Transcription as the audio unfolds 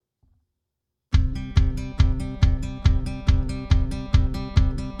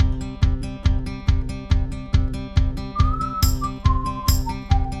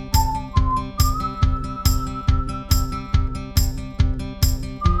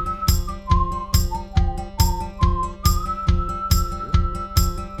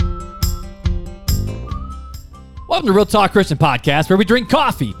Welcome to Real Talk Christian Podcast, where we drink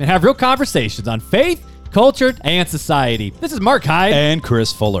coffee and have real conversations on faith, culture, and society. This is Mark Hyde. And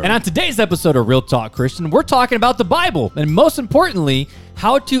Chris Fuller. And on today's episode of Real Talk Christian, we're talking about the Bible, and most importantly,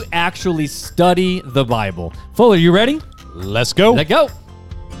 how to actually study the Bible. Fuller, you ready? Let's go. Let's go.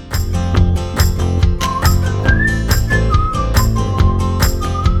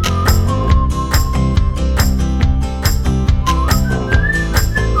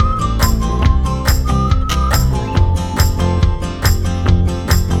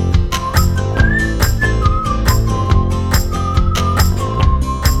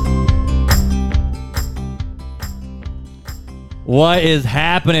 What is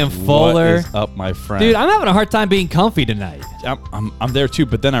happening, Fuller? What is up, my friend? Dude, I'm having a hard time being comfy tonight. I'm there too,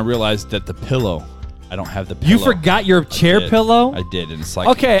 but then I realized that the pillow, I don't have the pillow. You forgot your chair pillow? I did, and it's like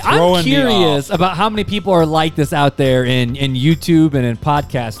okay, I'm throwing me curious off. about how many people are like this out there in YouTube and in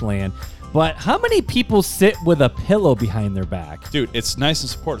podcast land. But how many people sit with a pillow behind their back? Dude, it's nice and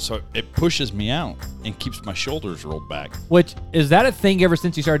supportive, so it pushes me out and keeps my shoulders rolled back. Which, is that a thing ever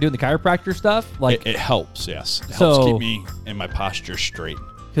since you started doing the chiropractor stuff? Like, It helps, yes. It So- helps keep me and my posture straight.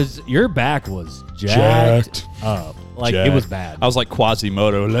 because your back was jacked up. Like, it was bad. I was like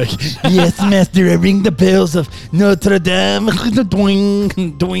Quasimodo, like, Yes, master, I ring the bells of Notre Dame.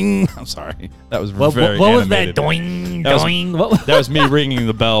 Doing, doing. I'm sorry. That was What very was that? animated. Doing, That was- doing. What? That was me ringing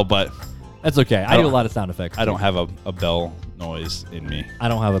the bell, but That's okay. I do a lot of sound effects. I don't have a bell noise in me. I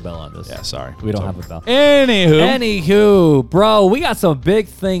don't have a bell on this. Yeah, sorry. We don't So- have a bell. Anywho. Bro, we got some big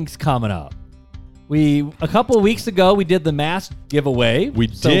things coming up. A couple of weeks ago, we did the mask giveaway. We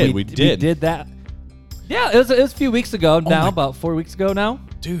did. We did that. Yeah, it was a few weeks ago now, my- about 4 weeks ago now.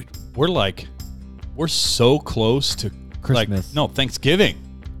 Dude, we're so close to Christmas. Thanksgiving.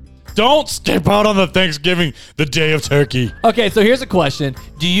 Don't skip out on the Thanksgiving, the day of turkey. Okay, so here's a question.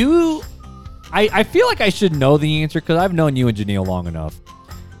 Do you... I feel like I should know the answer because I've known you and Janelle long enough.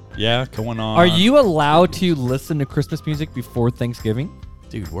 Yeah, going on. Are you allowed to listen to Christmas music before Thanksgiving?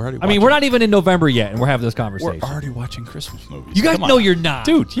 Dude, we're already I mean, we're not even in November yet, and we're having this We're conversation. already watching Christmas movies. You guys Come on. know you're not.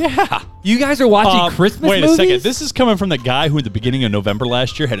 Dude, yeah. You guys are watching Christmas wait movies? a second. This is coming from the guy who, at the beginning of November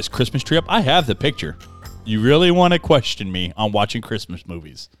last year, had his Christmas tree up. I have the picture. You really want to question me on watching Christmas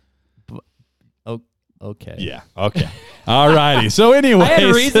movies? Oh, okay. Yeah. Okay. All righty. So anyway, I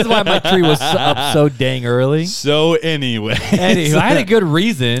had reasons why my tree was up so dang early. So anyway, Anyway, I had a good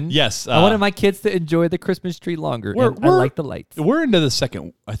reason. Yes, I wanted my kids to enjoy the Christmas tree longer. And I like the lights. We're into the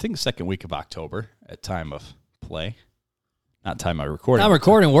second week of October at time of play, not time of recording. I'm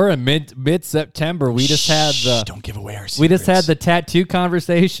recording. We're in mid September. We just had the Don't give away our secrets. we just had the tattoo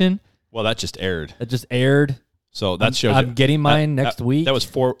conversation Well, that just aired. that just aired. So that shows. I'm getting mine next week. That was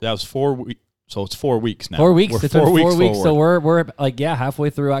 4 weeks. So it's 4 weeks now. 4 weeks. We're It's been 4 weeks. So forward. we're like halfway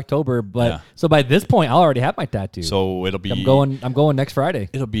through October. But Yeah. so by this point, I'll already have my tattoo. So it'll be. I'm going next Friday.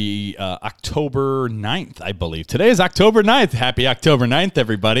 It'll be October 9th, I believe. Today is October 9th. Happy October 9th,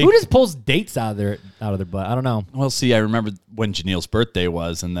 everybody. Who just pulls dates out of their butt? I don't know. Well, see, I remember when Janelle's birthday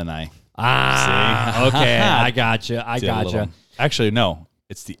was, and then I. Ah, See? okay. I gotcha. I did a gotcha. little- Actually, no.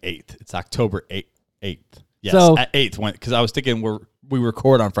 It's the 8th. It's October 8th. Yes, So- at 8th. Because I was thinking we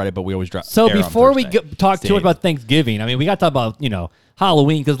record on Friday, but we always drop. So air on before we Thursday. talk It's the too much 8th. about Thanksgiving, I mean, we got to talk about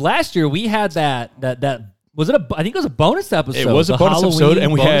Halloween because last year we had that was it I think it was a bonus episode. It was a the bonus Halloween episode,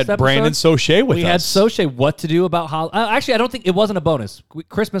 and we bonus had episode. Brandon Soche with We us. had Soche what to do about Halloween. Actually, I don't think it wasn't a bonus.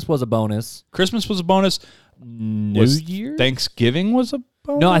 Christmas was a bonus. Christmas was a bonus. New Was Year? Thanksgiving was a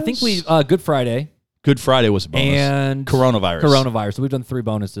bonus? No, I think we Good Friday Good Friday was a bonus. and Coronavirus. So we've done 3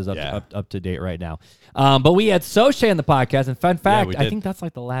 bonuses Yeah. up to date right now. But we had Soche on the podcast, and fun fact, we I did. think that's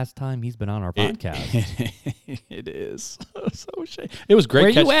like the last time he's been on our podcast. It is. Soche. It was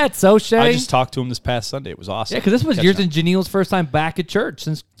great. Where you at, Soche? I just talked to him this past Sunday. It was awesome. Yeah, because this was Catching yours up. and Janelle's first time back at church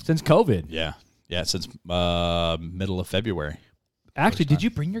since COVID. Yeah. Yeah, since middle of February. Actually,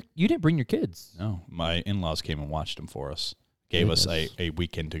 you didn't bring your kids? No, my in-laws came and watched them for us. Gave us a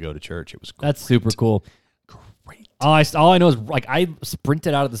weekend to go to church. It was great. That's super cool. Great. All I know is like I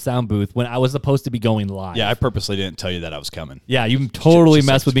sprinted out of the sound booth when I was supposed to be going live. Yeah, I purposely didn't tell you that I was coming. Yeah, you totally just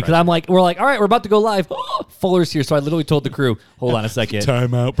messed with me because surprise I'm like, we're like, all right, we're about to go live. Fuller's here, so I literally told the crew, hold on a second.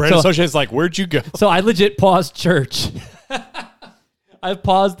 Time out. Brandon So- Soche's like, where'd you go? So I legit paused church. I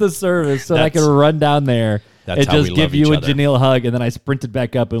paused the service so that I could That's- run down there that's and how just we give love you each and other. Janelle a hug, and then I sprinted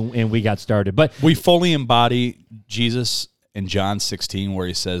back up and we got started. But We fully embody Jesus in John 16 where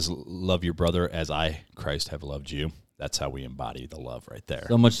he says, love your brother as I, Christ, have loved you. That's how we embody the love right there.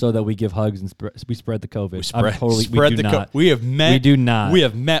 so much so that we give hugs and we spread the COVID. We spread, we spread do the not. We have met. We do not. We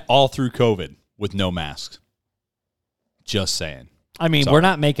have met all through COVID with no masks. Just saying. I mean, Sorry. we're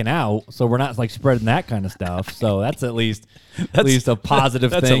not making out, so we're not like spreading that kind of stuff. So that's at least a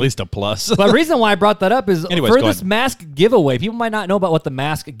positive That's thing. at least a plus. But the reason why I brought that up is Anyways, for go this ahead. mask giveaway, people might not know about what the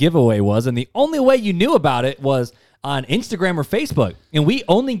mask giveaway was, and the only way you knew about it was on Instagram or Facebook. And we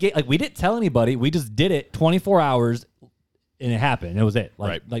only we didn't tell anybody. We just did it 24 hours. And it happened. It was it.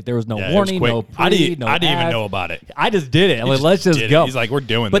 Like there was no Yeah, it was warning, quick. no pre, I didn't no even ads. know about it. I just did it. I'm like, let's just did it. go. He's like, we're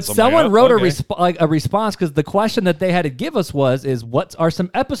doing But this. I'm like, someone oh, wrote okay. a response because the question that they had to give us was what are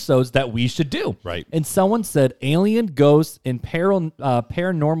some episodes that we should do? Right. And someone said alien, ghosts, and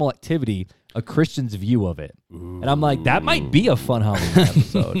paranormal activity, a Christian's view of it. And I'm like, that might be a fun Halloween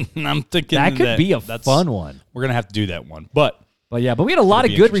episode. I'm thinking that could be a that's- fun one. We're gonna have to do that one, but But yeah, but we had a lot of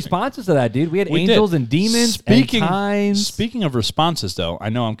be good interesting. responses to that, dude. We had we angels did. and demons Speaking, and times. Speaking of responses, though, I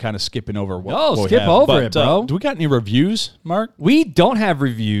know I'm kind of skipping over. What No, we skip have, over but, it, bro. do we got any reviews, Mark? We don't have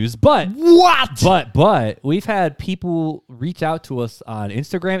reviews, but What? but we've had people reach out to us on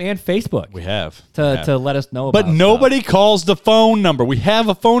Instagram and Facebook We have to let us know But about nobody calls the phone number. We have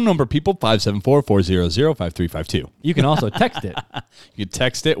a phone number, people, 574-400-5352. stuff. You can also text it. You can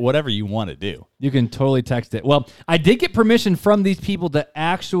text it, whatever you want to do. You can totally text it. Well, I did get permission from these people to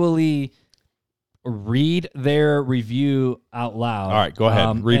actually read their review out loud. All right, go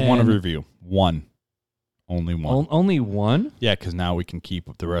ahead. Read one of and review. One. Only one. Only one? Yeah, because now we can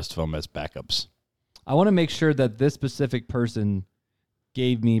keep the rest of them as backups. I want to make sure that this specific person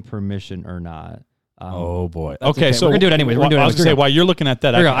gave me permission or not. Oh, boy. that's Okay, okay. so We're gonna do it anyway. We're gonna do it I was anyway. going to say, while you're looking at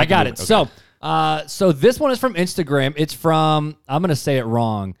that, Here we go. can I got do it. Okay. So this one is from Instagram. It's from, I'm going to say it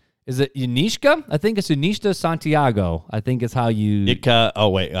wrong. Is it Yanishka? I think it's Yanishka Santiago. I think it's how you...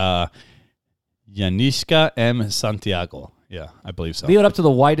 Yanishka M. Santiago. Yeah, I believe so. Leave it up to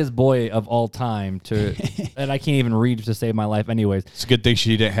the whitest boy of all time to... and I can't even read to save my life anyways. It's a good thing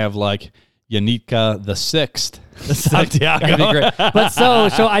she didn't have, like, Yanika the Sixth. Santiago. That'd be great. But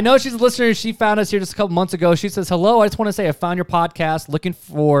so I know she's a listener. She found us here just a couple months ago. She says, hello, I just want to say I found your podcast, looking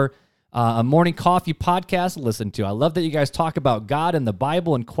for a morning coffee podcast to listen to. I love that you guys talk about God and the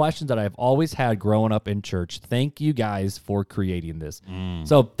Bible and questions that I've always had growing up in church. Thank you guys for creating this.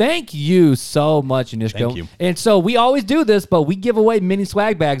 So thank you so much, Yanishka. Thank you. And so we always do this, but we give away mini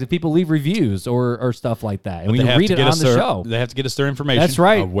swag bags if people leave reviews or stuff like that. And we They have read to it get on us the their- show. They have to get us their information. That's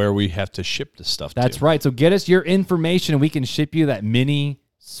right. Of where we have to ship the stuff That's to. right. So get us your information and we can ship you that mini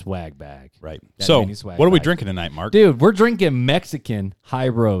swag bag. Right. That So, mini swag what are we bag. drinking tonight, Mark? Dude, we're drinking Mexican high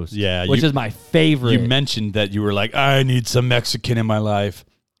roast. Yeah, which you- is my favorite. You mentioned that you were like, I need some Mexican in my life.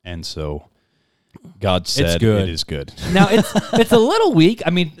 And so God said good. it is good. Now it's a little weak. I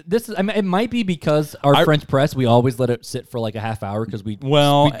mean, it might be because our French press, we always let it sit for like a half hour because we do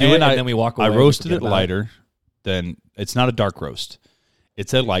it and then we walk away. I and roasted forget it about lighter. Then it's not a dark roast.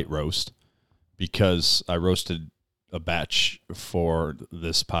 It's a light roast because I roasted a batch for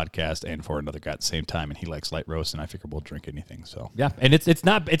this podcast and for another guy at the same time, and he likes light roast, and I figure we'll drink anything. So Yeah, and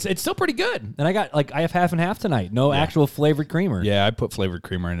it's still pretty good. And I have half and half tonight. No actual flavored creamer. yeah, I put flavored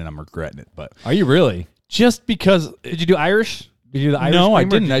creamer in, and I'm regretting it. But Are you really? just because Did you do Irish? Did you do the Irish no, cream I or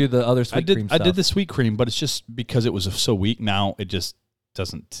didn't. Did you do the other sweet cream I stuff? did the sweet cream, but it's just because it was so weak. Now it just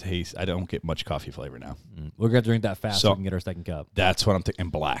doesn't taste. I don't get much coffee flavor now. We're gonna drink that fast so, So- we can get our second cup. That's what I'm thinking.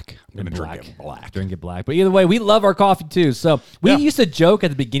 Black. I'm gonna Black. drink it black. Drink it black. But either way, we love our coffee too. So we Yeah. used to joke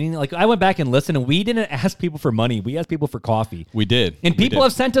at the beginning, like I went back and listened, and we didn't ask people for money. We asked people for coffee. We did, And We people did.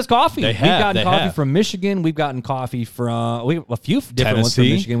 have sent us coffee. They We've have, gotten they coffee have. from Michigan. We've gotten coffee from a few different ones from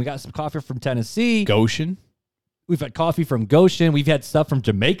Tennessee. Michigan. We got some coffee from Tennessee. Goshen. We've had coffee from Goshen. We've had stuff from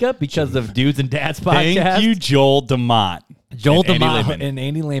Jamaica because of Dudes and Dads podcast. Thank you, Joel DeMott. Joel and Andy DeMott Lehman. and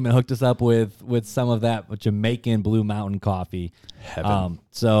Andy Lehman hooked us up with some of that Jamaican Blue Mountain coffee. Heaven.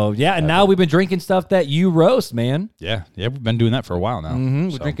 So yeah, and now we've been drinking stuff that you roast, man. Yeah, we've been doing that for a while now.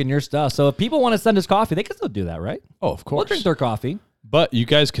 We're So- drinking your stuff. So if people want to send us coffee, they can still do that, right? Oh, of We'll course. drink their coffee. But you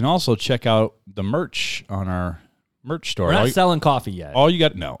guys can also check out the merch on our merch store. We're All not you- selling coffee yet. All you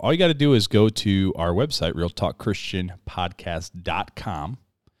got to do is go to our website, realtalkchristianpodcast.com,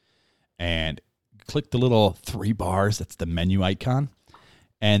 and click the little 3 bars. That's the menu icon.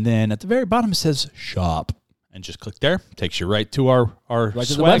 And then at the very bottom, it says shop. And just click there. Takes you right to our Right to the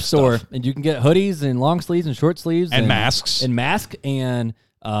swag web store, stuff. and you can get hoodies and long sleeves and short sleeves And masks. and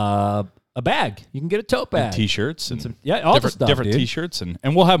a bag. You can get a tote bag. T-shirts and all the different, stuff, different dude. T-shirts. And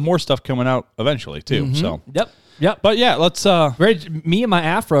we'll have more stuff coming out eventually, too. So, Yep. but yeah, let's Me and my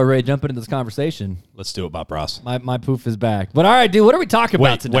afro are ready to jump into this conversation. do it, Bob Ross. My poof is back. But all right, dude, what are we talking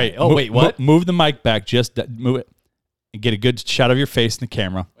about tonight? What? Move the mic back. Just move it and get a good shot of your face in the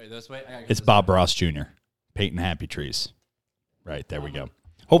camera. Wait, this way. It's Bob Ross Jr. Painting happy trees. Right, there we go.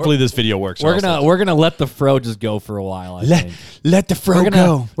 Hopefully this video works. We're gonna let the fro just go for a while. I think. Let the fro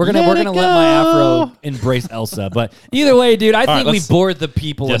go. We're gonna let my afro embrace Elsa. But either way, dude, I think we bored the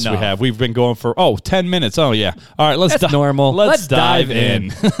people Yes, enough. we have. We've been going for 10 minutes. Oh yeah. All right, That's normal. Let's dive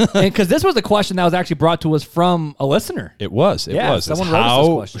in. Because this was a question that was actually brought to us from a listener. It was. Yeah, It's someone wrote us this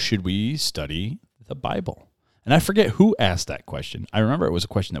how question. should we study the Bible? And I forget who asked that question. I remember it was a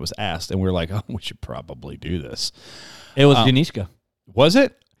question that was asked, and we were like, "Oh, we should probably do this." It was Janishka. Was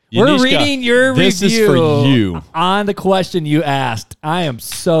it? We're Yanishka, reading your this review is for you. on the question you asked. I am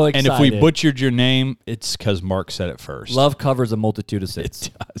so excited. And if we butchered your name, it's because Mark said it first. Love covers a multitude of sins.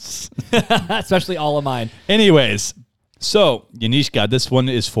 It does. Especially all of mine. Anyways, so Yanishka, this one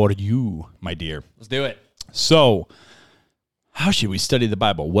is for you, my dear. Let's do it. So, how should we study the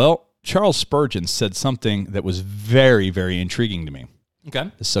Bible? Well, Charles Spurgeon said something that was very, very intriguing to me.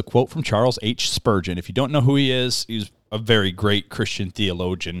 Okay. This is a quote from Charles H. Spurgeon. If you don't know who he is, he's a very great Christian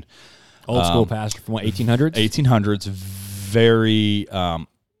theologian. Old school pastor from what, 1800s? 1800s, very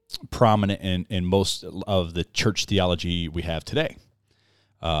prominent in most of the church theology we have today.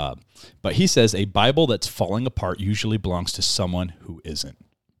 But he says a Bible that's falling apart usually belongs to someone who isn't.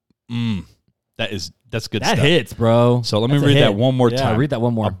 That's good That stuff. hits, bro. So let me That's a read that hit. one more Yeah, time. read that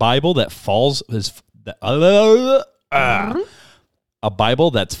one more. A Bible that falls is a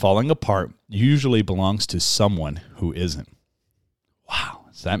Bible that's falling apart usually belongs to someone who isn't. Wow.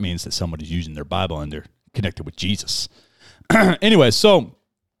 So that means that somebody's using their Bible and they're connected with Jesus. Anyway, so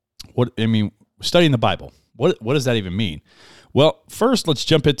studying the Bible. What does that even mean? Well, first let's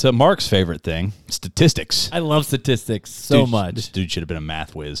jump into Mark's favorite thing, statistics. I love statistics so much. This dude should have been a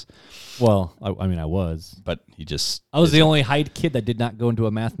math whiz, Well, I mean, I was. but he just I was the only Hyde kid that did not go into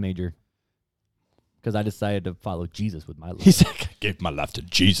a math major because I decided to follow Jesus with my life. He's like, I gave my life to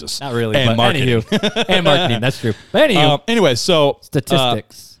Jesus. Not really, And but marketing. anywho. And marketing, that's true. But anywho, Anyway, so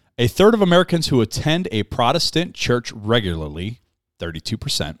statistics. a third of Americans who attend a Protestant church regularly,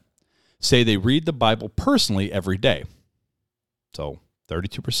 32%, say they read the Bible personally every day. So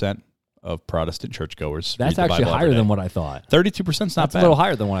 32% of Protestant churchgoers That's read the actually Bible higher every than day. what I thought. 32% is not That's bad. a little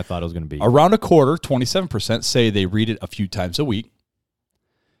higher than what I thought it was going to be. Around a quarter, 27%, say they read it a few times a week.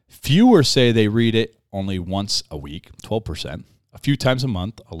 Fewer say they read it only once a week, 12%. A few times a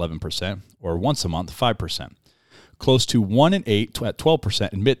month, 11%. Or once a month, 5%. Close to 1 in 8, at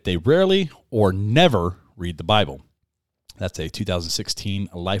 12%, admit they rarely or never read the Bible. That's a 2016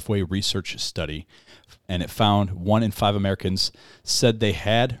 Lifeway research study, and it found 1 in 5 Americans said they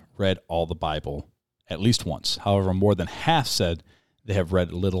had read all the Bible at least once. However, more than half said they have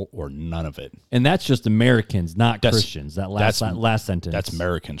read little or none of it. And that's just Americans, not That's- Christians. That last sentence. That's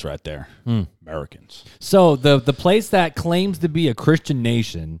Americans right there. Americans. So the place that claims to be a Christian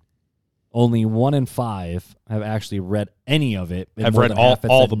nation, only 1 in 5 have actually read any of it. and Have more read than half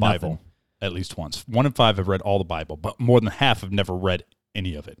have all said the nothing. Bible at least once. 1 in 5 have read all the Bible, but more than half have never read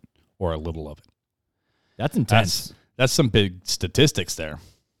any of it or a little of it. That's intense. That's some big statistics there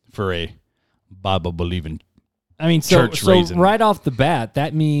for a Bible believing. I mean, so church raising. right off the bat,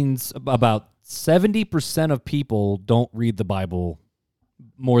 that means about 70% of people don't read the Bible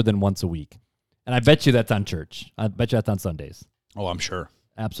more than once a week. And I bet you that's on church. I bet you that's on Sundays. Oh, I'm sure.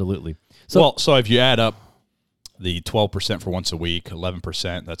 Absolutely. So if you add up the 12% for once a week,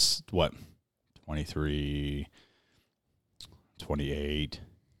 11%, that's what? 23, 28.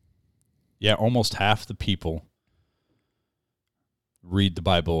 Yeah, almost half the people read the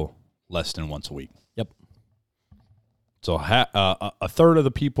Bible less than once a week. Yep. So a third of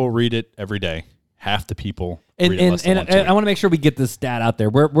the people read it every day. Half the people And read it less than once a week. I want to make sure we get this stat out there.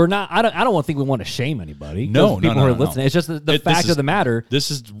 We're not. I don't think we want to shame anybody. No, Those people no, who are no. listening. It's just the This fact is- of the matter This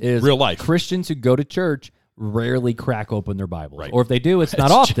is is real life. Christians who go to church rarely crack open their Bibles, Right. or if they do, it's not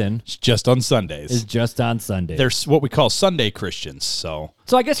It's often. It's just on Sundays. It's just on Sunday. They're what we call Sunday Christians. So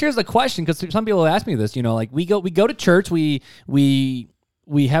So I guess here's the question, because some people ask me this. You know, like we go to church, we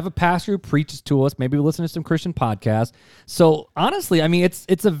have a pastor who preaches to us. Maybe we listen to some Christian podcasts. So honestly, I mean,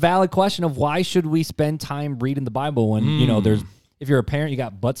 it's a valid question of why should we spend time reading the Bible when you know there's. If you're a parent, you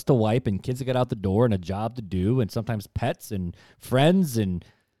got butts to wipe and kids to get out the door and a job to do and sometimes pets and friends and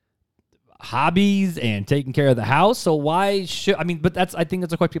hobbies and taking care of the house. So why should, I mean, but I think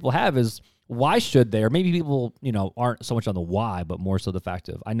that's a question people have is why should they? Or maybe people, you know, aren't so much on the why, but more so the fact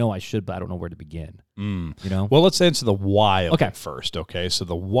of, I know I should, but I don't know where to begin. You know? well, let's answer the why of Okay. it first. Okay, so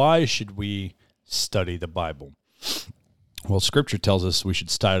the why should we study the Bible? Well, Scripture tells us we should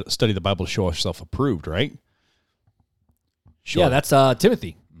study the Bible to show ourselves approved, right? Sure. Yeah, that's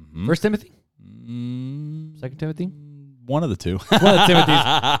Timothy. First Timothy? Second Timothy? one of the two. One of the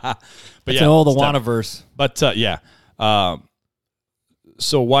Timothy's. But It's an old Awanaverse. But yeah.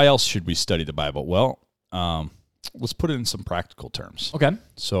 So why else should we study the Bible? Well, let's put it in some practical terms. Okay.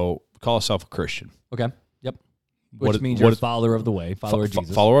 So call yourself a Christian. Okay. Yep. What- Which means what- you're a follower of the way, follower of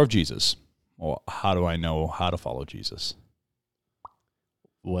Jesus. Follower of Jesus. Well, how do I know how to follow Jesus?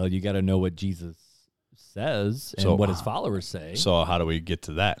 Well, you got to know what Jesus says and So- what his followers say. So how do we get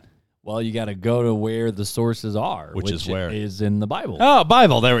to that? Well, you got to go to where the sources are, Which is where? is in the Bible. Oh,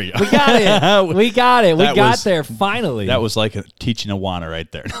 Bible. There we go. We got it. We got it. We That got was- there finally. That was like teaching Awana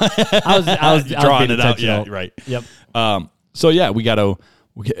right there. I was drawing being it out. Yeah, intentional. right. Yep. So yeah, we got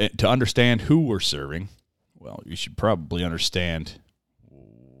to understand who we're serving. Well, you should probably understand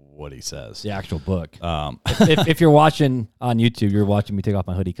what he says. The actual book. Um, if you're watching on YouTube, you're watching me take off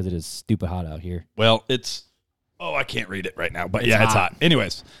my hoodie because it is stupid hot out here. well, I can't read it right now, but It's yeah, it's hot. hot.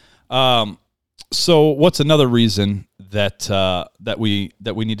 Anyways, so what's another reason that we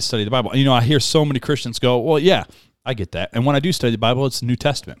need to study the Bible? You know, I hear so many Christians go, well, yeah, I get that. And when I do study the Bible, it's the New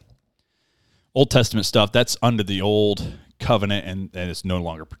Testament. Old Testament stuff, that's under the old covenant and it's no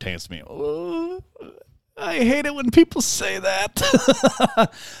longer pertains to me. Oh, I hate it when people say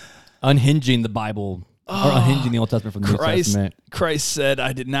that. Unhinging the Bible or unhinging the Old Testament from the New Testament. Christ said,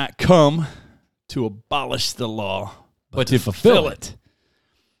 I did not come to abolish the law, But to fulfill it.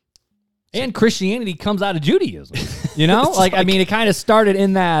 And Christianity comes out of Judaism. You know? like, I mean, it kind of started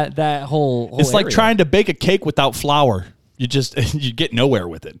in that whole It's like area. trying to bake a cake without flour. You get nowhere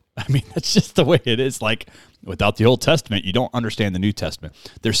with it. I mean, that's just the way it is. Like without the Old Testament, you don't understand the New Testament.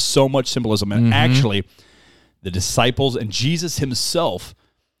 There's so much symbolism, and actually, the disciples and Jesus himself.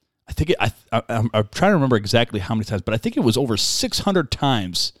 I think I'm trying to remember exactly how many times, but I think it was over 600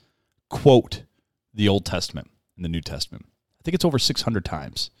 times quote the Old Testament in the New Testament. I think it's over 600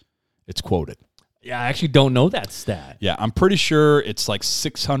 times it's quoted. Yeah, I actually don't know that stat. Yeah, I'm pretty sure it's like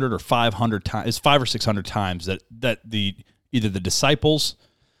 600 or 500 times. It's 500 or 600 times that either the disciples,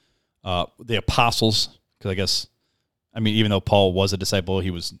 the apostles, because I guess, I mean, even though Paul was a disciple, he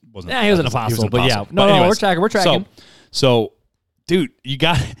wasn't. Yeah, he was an apostle, but yeah. No, anyways, we're tracking. So, dude, you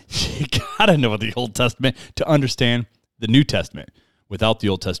gotta know the Old Testament to understand the New Testament. Without the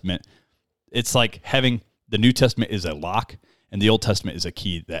Old Testament, it's like having the New Testament is a lock, and the Old Testament is a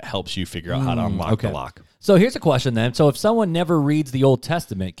key that helps you figure out how to unlock the lock. So here's a question then. So if someone never reads the Old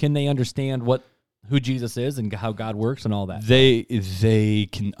Testament, can they understand who Jesus is and how God works and all that? They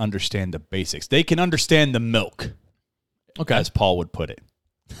can understand the basics. They can understand the milk, as Paul would put it.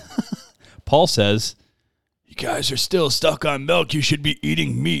 Paul says, you guys are still stuck on milk. You should be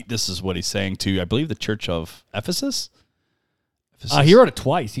eating meat. This is what he's saying to, I believe, the church of Ephesus. He wrote it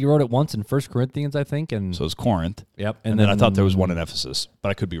twice. He wrote it once in 1 Corinthians, I think. And So it's Corinth. yep. And then I thought there was one in Ephesus, but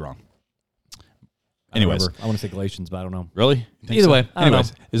I could be wrong. Anyways. I want to say Galatians, but I don't know. Really? You think Either so? way, I don't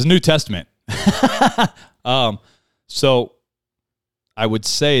Anyways, it's New Testament. So I would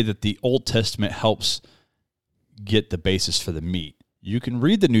say that the Old Testament helps get the basis for the meat. You can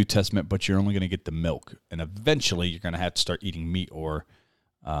read the New Testament, but you're only going to get the milk. And eventually you're going to have to start eating meat, or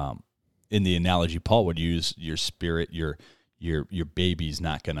in the analogy Paul would use, your spirit, your baby's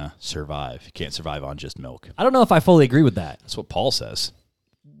not going to survive. You can't survive on just milk. I don't know if I fully agree with that. That's what Paul says.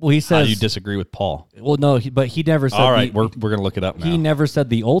 Well, he How says. do you disagree with Paul? Well, no, but he never said. All right, we're going to look it up now. He never said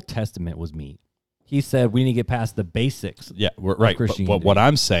the Old Testament was meat. He said we need to get past the basics. Yeah, we're right. But Christianity. what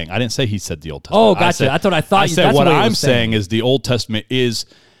I'm saying, I didn't say he said the Old Testament. Oh, gotcha. That's what I thought. I said that's what he was I'm saying is the Old Testament is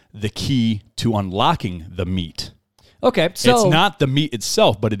the key to unlocking the meat. Okay, so it's not the meat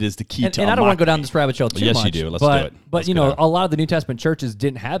itself, but it is the key to. And I don't want to go down this rabbit trail too Yes, much. you do. Let's but, do it. But Let's you go know, down. a lot of the New Testament churches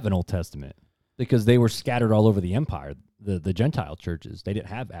didn't have an Old Testament because they were scattered all over the empire. The Gentile churches, they didn't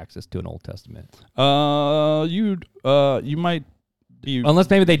have access to an Old Testament. You might be. Unless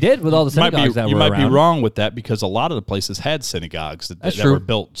maybe they did with all the synagogues that you were might around. be wrong with that, because a lot of the places had synagogues that true. were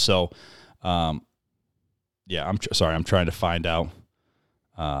built. So, yeah, I'm trying to find out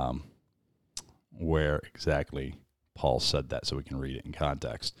where exactly Paul said that so we can read it in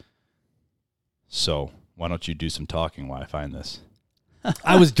context. So why don't you do some talking while I find this?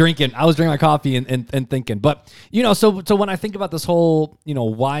 I was drinking my coffee and thinking. But, you know, so when I think about this whole, you know,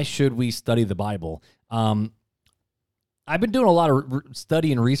 why should we study the Bible? I've been doing a lot of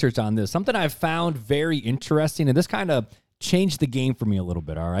study and research on this. Something I've found very interesting, and this kind of changed the game for me a little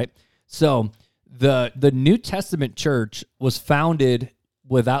bit, all right? So the New Testament church was founded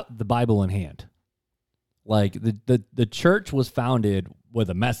without the Bible in hand. Like, the church was founded with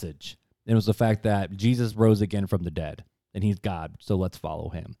a message. It was the fact that Jesus rose again from the dead, and he's God, so let's follow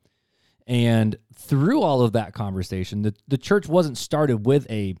him. And through all of that conversation, the church wasn't started with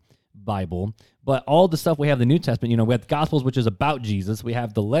a Bible, but all the stuff we have in the New Testament, you know, we have the Gospels, which is about Jesus. We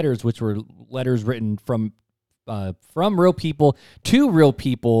have the letters, which were letters written from from real people to real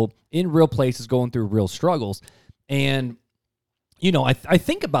people in real places going through real struggles. And, you know, I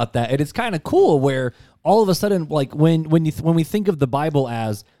think about that, and it's kind of cool where all of a sudden, like when we think of the Bible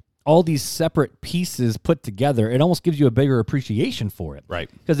as all these separate pieces put together, it almost gives you a bigger appreciation for it. Right.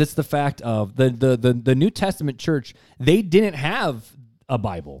 Because it's the fact of the New Testament church, they didn't have a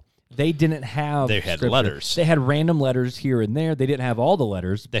Bible. They didn't have They had scripture. letters. They had random letters here and there. They didn't have all the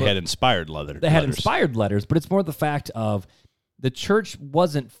letters. They had inspired letters. They had inspired letters, but it's more the fact of the church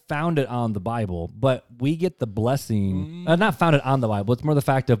wasn't founded on the Bible, but we get the blessing, not founded on the Bible. It's more the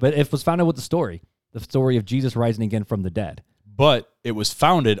fact of, but it was founded with the story of Jesus rising again from the dead. But it was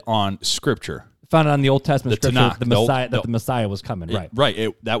founded on Scripture. Founded on the Old Testament The scripture, Tanakh, the Messiah, that the Messiah was coming, right?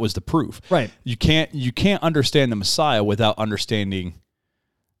 Right. That was the proof. Right. You can't understand the Messiah without understanding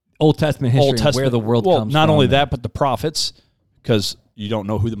Old Testament history, and where the world comes from. Not only that, but the prophets, because you don't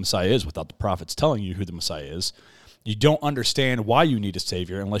know who the Messiah is without the prophets telling you who the Messiah is. You don't understand why you need a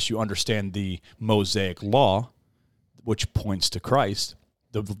Savior unless you understand the Mosaic Law, which points to Christ.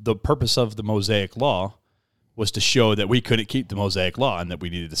 The purpose of the Mosaic Law was to show that we couldn't keep the Mosaic Law and that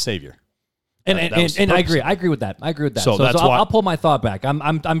we needed a Savior. And I agree. I agree with that. So that's why I'll pull my thought back.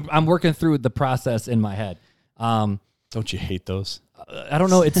 I'm working through the process in my head. Don't you hate those? I don't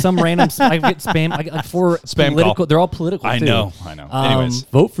know. It's some random. I get spam. I get like for Spam political. call. They're all political. I too. know. Anyways,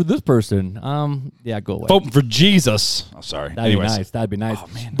 vote for this person. Yeah, go away. voting for Jesus. Oh, sorry. That'd be nice. That'd be nice. Oh,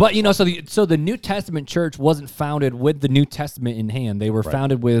 man. But you know, so the New Testament church wasn't founded with the New Testament in hand. They were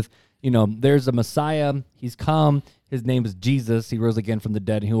founded with, you know, there's a Messiah. He's come. His name is Jesus. He rose again from the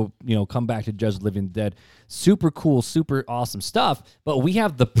dead, and he'll, you know, come back to judge the living and the dead. Super cool, super awesome stuff. But we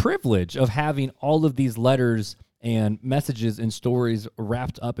have the privilege of having all of these letters and messages and stories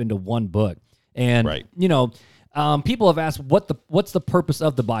wrapped up into one book. And you know, people have asked what's the purpose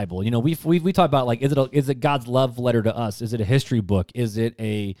of the Bible. You know, we talk about, like, is it God's love letter to us? Is it a history book? Is it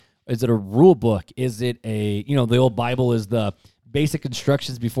a rule book? Is it a, you know, the old Bible is the basic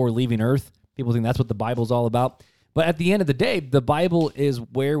instructions before leaving Earth. People think that's what the Bible's all about. But at the end of the day, the Bible is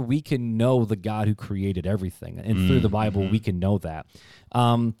where we can know the God who created everything. And through the Bible, we can know that.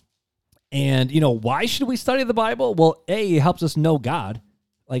 And, you know, why should we study the Bible? Well, it helps us know God.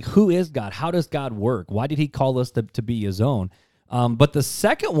 Like, who is God? How does God work? Why did he call us to be his own? But the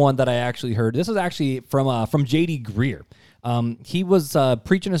second one that I actually heard, this is actually from J.D. Greer. He was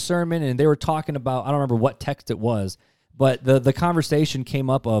preaching a sermon, and they were talking about, I don't remember what text it was, but the conversation came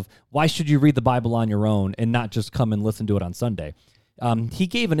up of, why should you read the Bible on your own and not just come and listen to it on Sunday? He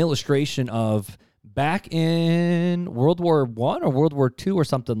gave an illustration of back in World War I or World War II or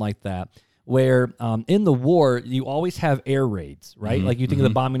something like that, where in the war, you always have air raids, right? Like you think of the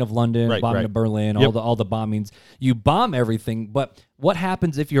bombing of London, bombing of Berlin, all the bombings. You bomb everything, but what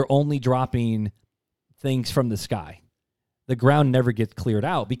happens if you're only dropping things from the sky? The ground never gets cleared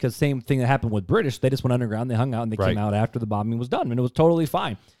out, because same thing that happened with British. They just went underground, they hung out, and they came out after the bombing was done, and it was totally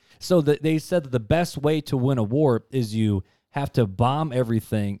fine. So they said that the best way to win a war is you have to bomb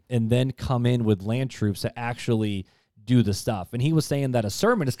everything and then come in with land troops to actually do the stuff. And he was saying that a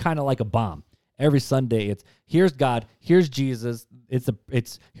sermon is kind of like a bomb. Every Sunday, it's here's God, here's Jesus,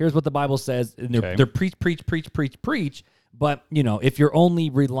 it's here's what the Bible says, and they're preach. But, you know, if you're only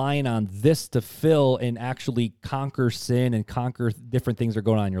relying on this to fill and actually conquer sin and conquer different things that are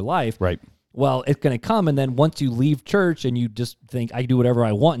going on in your life, Right. well, it's going to come. And then once you leave church and you just think, I do whatever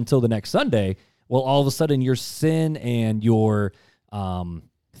I want until the next Sunday, well, all of a sudden your sin and your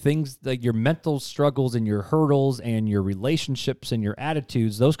things, like your mental struggles and your hurdles and your relationships and your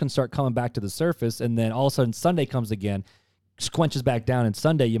attitudes, those can start coming back to the surface. And then all of a sudden Sunday comes again, squenches back down, and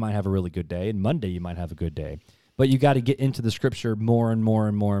Sunday you might have a really good day, and Monday you might have a good day. But you got to get into the scripture more and more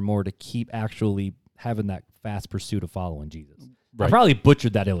and more and more to keep actually having that fast pursuit of following Jesus. Right. I probably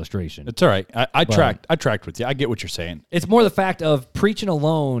butchered that illustration. It's all right. I tracked with you. I get what you're saying. It's more the fact of preaching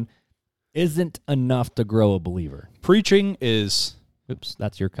alone isn't enough to grow a believer. Preaching is... Oops,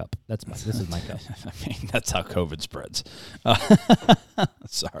 that's your cup. This is my cup. I mean, that's how COVID spreads.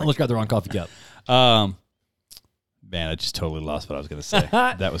 Sorry. Almost got the wrong coffee cup. Man, I just totally lost what I was going to say.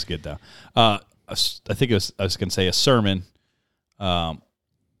 That was good, though. I think I was going to say a sermon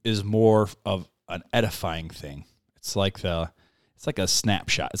is more of an edifying thing. It's like a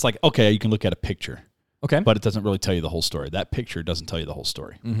snapshot. It's like, okay, you can look at a picture, okay, but it doesn't really tell you the whole story. That picture doesn't tell you the whole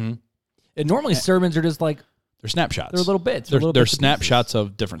story. Mm-hmm. And normally sermons are just like, they're snapshots. They're little bits. They're snapshots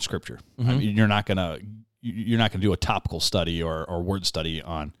of different scripture. Mm-hmm. I mean, you're not gonna do a topical study or word study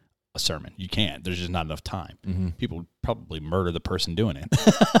on a sermon. You can't. There's just not enough time. Mm-hmm. People would probably murder the person doing it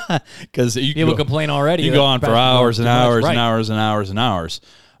because people complain already. You go on for hours and hours and and hours and hours and hours.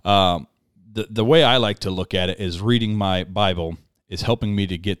 the way I like to look at it is reading my Bible is helping me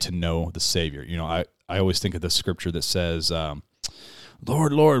to get to know the Savior. You know, I always think of the scripture that says,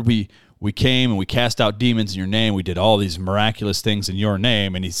 Lord, Lord, we came and we cast out demons in your name. We did all these miraculous things in your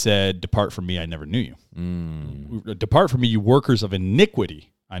name. And he said, depart from me, I never knew you. Depart from me, you workers of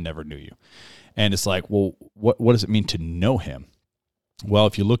iniquity, I never knew you. And it's like, well, what does it mean to know him? Well,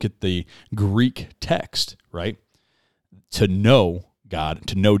 if you look at the Greek text, right, to know God,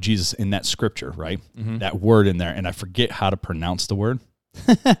 to know Jesus in that scripture, right, that word in there, and I forget how to pronounce the word.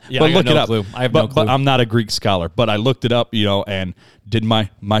 Yeah, but look it up. Clue. I have no clue. But I'm not a Greek scholar, but I looked it up, and did my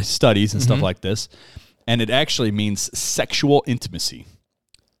studies and stuff like this, and it actually means sexual intimacy.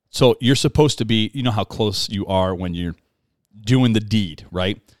 So you're supposed to be, you know how close you are when you're doing the deed,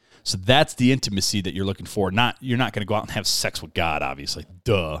 right? So that's the intimacy that you're looking for. You're not going to go out and have sex with God, obviously.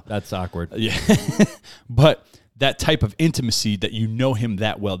 Duh. That's awkward. Yeah. But that type of intimacy that you know him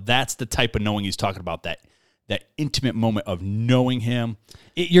that well, that's the type of knowing he's talking about, that intimate moment of knowing him.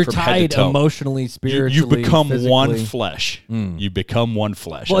 You're from head to tied toe. Emotionally, spiritually, You become physically. one flesh. You become one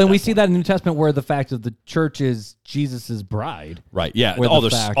flesh. Well, at and we that see point. that in the New Testament where the fact of the church is Jesus' bride. Right, yeah. Where All the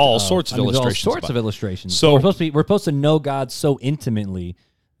there's fact all of- sorts of I mean, there's illustrations. All sorts about of illustrations. So- we're supposed to know God so intimately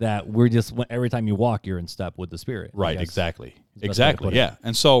that we're just, every time you walk, you're in step with the Spirit. Right, I guess. exactly. the best way to Exactly, put it. yeah.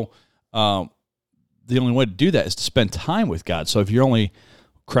 And so the only way to do that is to spend time with God. So if you're only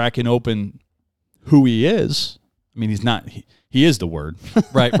cracking open who he is, I mean, he is the word.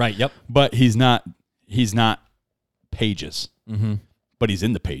 Right, yep. But he's not pages. Mm-hmm. But he's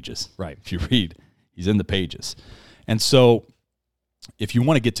in the pages. Right. If you read, he's in the pages. And so if you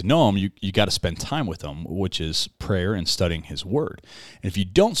want to get to know him, you got to spend time with him, which is prayer and studying his word. And if you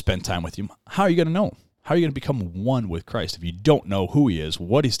don't spend time with him, how are you going to know him? How are you going to become one with Christ if you don't know who he is,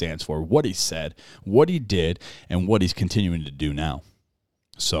 what he stands for, what he said, what he did, and what he's continuing to do now?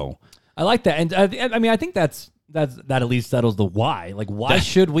 So I like that. And I mean, I think that at least settles the why. Like, why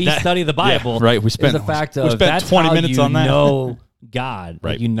should we study the Bible? Yeah, right. We spent is the fact we of spent that's 20 how minutes you on that. know God.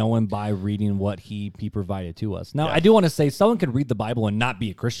 Right. Like, you know him by reading what he provided to us. Now, Yeah. I do want to say someone could read the Bible and not be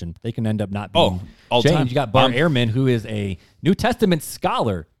a Christian. They can end up not being all changed. time. You got Bart Ehrman, who is a New Testament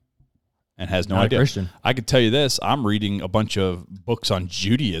scholar. And has no Not a idea. Christian. I could tell you this. I'm reading a bunch of books on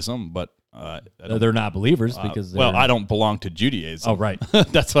Judaism, but They're not believers because they're... I don't belong to Judaism. Oh, right.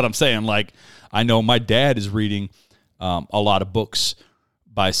 That's what I'm saying. Like, I know my dad is reading a lot of books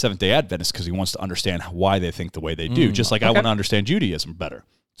by Seventh-day Adventists because he wants to understand why they think the way they do, just like I want to understand Judaism better.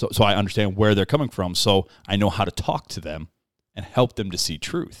 So I understand where they're coming from, so I know how to talk to them and help them to see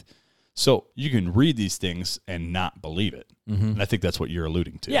truth. So you can read these things and not believe it. And I think that's what you're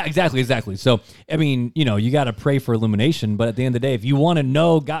alluding to. Yeah, exactly. So, I mean, you got to pray for illumination, but at the end of the day, if you want to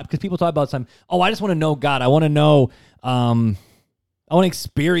know God, because people talk about time, I just want to know God. I want to know, I want to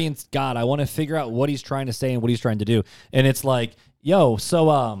experience God. I want to figure out what he's trying to say and what he's trying to do. And it's like, so,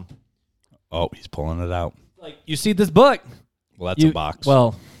 Oh, he's pulling it out. like, you see this book. Well, that's a box.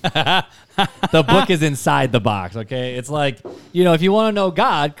 Well, the book is inside the box, okay? It's like, if you want to know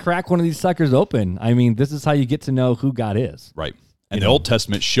God, crack one of these suckers open. I mean, this is how you get to know who God is. Right. And the Old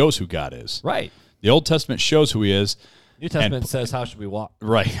Testament shows who God is. Right. The Old Testament shows who he is. New Testament says, how should we walk?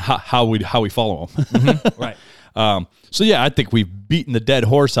 Right. How we follow him. Right. So yeah, I think we've beaten the dead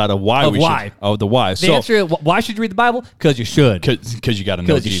horse out of why Of we why. should. Of the why. The answer, why should you read the Bible? Because you should. Because you got to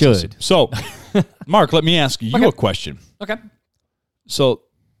know 'Cause you Jesus. should. So, Mark, let me ask you a question. Okay. So,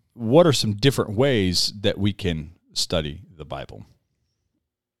 what are some different ways that we can study the Bible?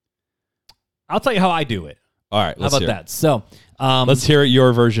 I'll tell you how I do it. All right. How about that? So, Let's hear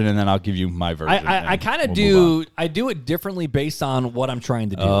your version, and then I'll give you my version. I and kind of we'll move do. I do it differently based on what I'm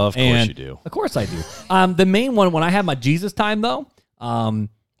trying to do. Of course And you do. Of course I do. The main one, when I have my Jesus time, though,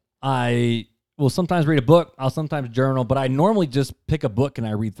 I will sometimes read a book. I'll sometimes journal, but I normally just pick a book and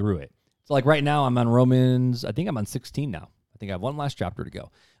I read through it. So, like right now, I'm on Romans. I think I'm on 16 now. I think I have one last chapter to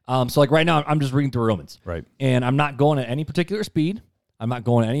go. So, like right now, I'm just reading through Romans. Right. And I'm not going at any particular speed. I'm not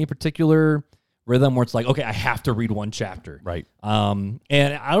going at any particular rhythm where it's like, okay, I have to read one chapter. Right. And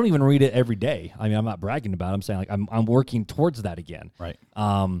I don't even read it every day. I mean, I'm not bragging about it. I'm saying like I'm working towards that again. Right.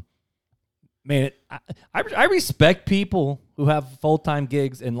 Man, I respect people who have full-time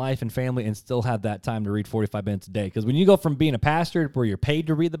gigs in life and family and still have that time to read 45 minutes a day. Because when you go from being a pastor where you're paid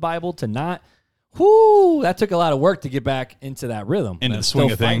to read the Bible to not, that took a lot of work to get back into that rhythm. Into And the I'm swing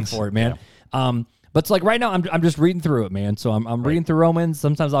still of fighting things. for it, man. But it's like right now I'm just reading through it, man. So I'm reading through Romans.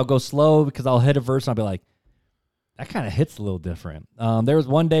 Sometimes I'll go slow because I'll hit a verse and I'll be like, that kind of hits a little different. There was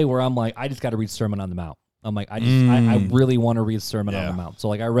one day where I'm like, I just got to read Sermon on the Mount. I'm like, I really want to read Sermon on the Mount. So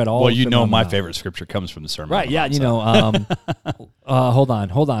like I read all. Well, of Sermon on the my Mount. favorite scripture comes from the Sermon. Right? on the Yeah. Mount, so. Hold on.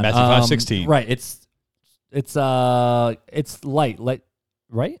 Matthew 5:16. Right. It's light.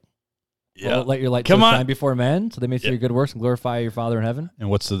 Right? Yeah. Let your light Come so on. shine before men, so they may see your good works and glorify your Father in heaven. And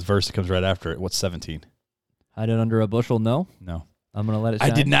what's the verse that comes right after it? What's 17? Hide it under a bushel? No. No. I'm going to let it I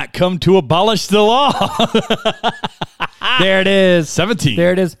shine. did not come to abolish the law. There it is. 17.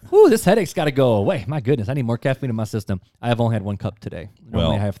 There it is. Whew, this headache's got to go away. My goodness, I need more caffeine in my system. I have only had 1 cup today.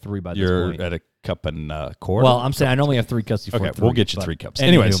 Normally I have 3 by this You're point. at a cup and a quarter. Well, I'm saying I normally have 3 cups before. Okay, 3, we'll get you but 3 cups. anywho.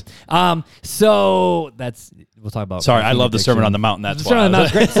 Anyways. So we'll talk about. Sorry, I caffeine love the Sermon addiction. on the Mountain. That's The Sermon why. on the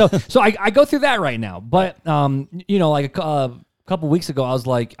Mountain's great. So I go through that right now. But like a couple weeks ago,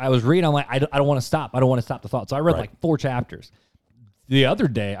 I was reading. I'm like, I don't want to stop. I don't want to stop the thought. So I read like 4 chapters. The other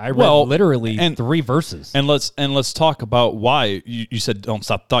day, I read literally 3 verses. And let's talk about why you said don't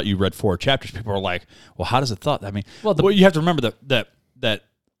stop thought. You read 4 chapters. People are like, well, how does a thought? I mean, well, you have to remember that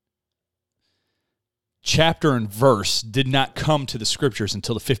chapter and verse did not come to the scriptures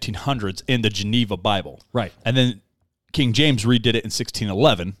until the 1500s in the Geneva Bible. Right. And then King James redid it in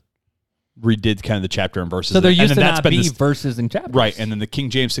 1611. Redid kind of the chapter and verses. So there used and to then not be verses and chapters. Right, and then the King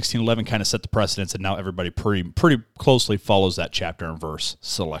James 1611 kind of set the precedence, and now everybody pretty closely follows that chapter and verse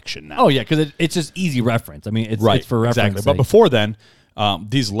selection now. Oh, yeah, because it's just easy reference. I mean, it's for reference. Exactly. But before then,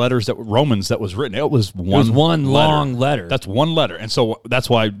 these letters Romans that was written, it was one long letter. That's one letter. And so that's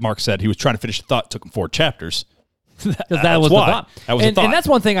why Mark said he was trying to finish the thought. It took him 4 chapters. Because that was the thought. That was the thought. And that's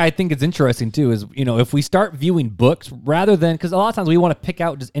one thing I think is interesting, too, is, if we start viewing books rather than, because a lot of times we want to pick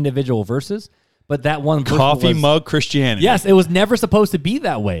out just individual verses, but that one verse Coffee mug Christianity. Yes, it was never supposed to be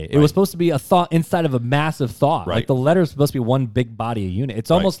that way. It was supposed to be a thought inside of a massive thought. Right. Like the letter is supposed to be one big body of unit.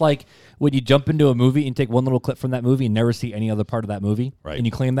 It's almost like when you jump into a movie and take one little clip from that movie and never see any other part of that movie. Right. And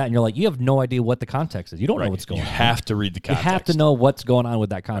you claim that and you're like, you have no idea what the context is. You don't know what's going on. You have to read the context. You have to know what's going on with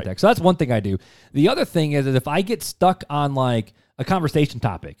that context. Right. So that's one thing I do. The other thing is if I get stuck on like a conversation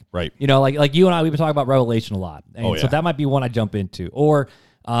topic, Right. Like you and I, we've been talking about Revelation a lot. And so that might be one I jump into. Or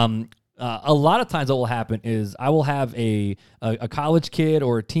a lot of times what will happen is I will have a college kid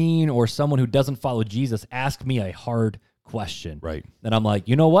or a teen or someone who doesn't follow Jesus ask me a hard question. Right. And I'm like,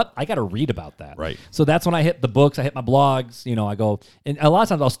 you know what? I got to read about that. Right. So that's when I hit the books, I hit my blogs, I go, and a lot of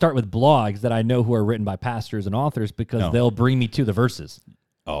times I'll start with blogs that I know who are written by pastors and authors because they'll bring me to the verses.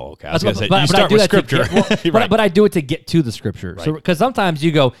 Oh, okay. I was going to say, you start do with that scripture. But I do it to get to the scripture. Right. So because sometimes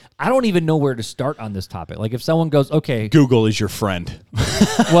you go, I don't even know where to start on this topic. Like if someone goes, okay, Google is your friend.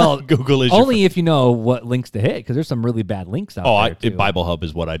 well, Google is your only if you know what links to hit, because there's some really bad links out there too. Bible Hub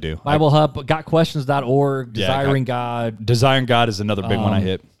is what I do. Bible Hub, gotquestions.org, Desiring God. Desiring God is another big one I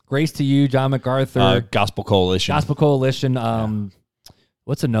hit. Grace to You, John MacArthur. Gospel Coalition. Gospel Coalition.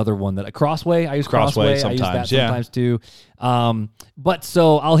 What's another one that Crossway? I use Crossway. Sometimes, I use that sometimes too. But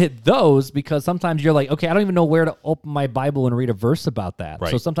so I'll hit those because sometimes you're like, okay, I don't even know where to open my Bible and read a verse about that.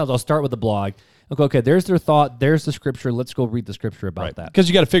 Right. So sometimes I'll start with the blog. Okay, there's their thought. There's the scripture. Let's go read the scripture about that. Because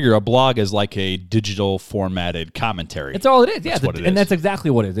you got to figure a blog is like a digital formatted commentary. It's all it is. Yeah, That's what it and is. that's exactly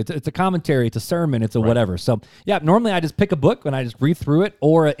what it is. It's a commentary. It's a sermon. It's a whatever. So yeah, normally I just pick a book and I just read through it,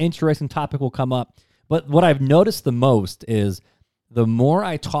 or an interesting topic will come up. But what I've noticed the most is the more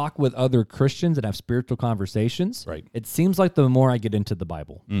I talk with other Christians and have spiritual conversations, it seems like the more I get into the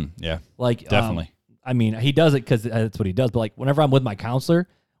Bible. Yeah, like definitely. I mean, he does it because that's what he does. But like whenever I'm with my counselor,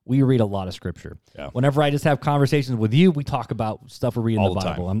 we read a lot of scripture. Yeah. Whenever I just have conversations with you, we talk about stuff we read in the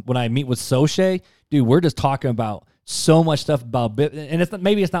Bible. When I meet with Soche, dude, we're just talking about so much stuff about, and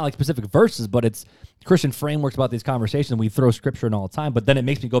maybe it's not like specific verses, but it's Christian frameworks about these conversations. We throw scripture in all the time, but then it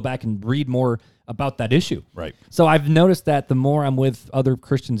makes me go back and read more about that issue. Right. So I've noticed that the more I'm with other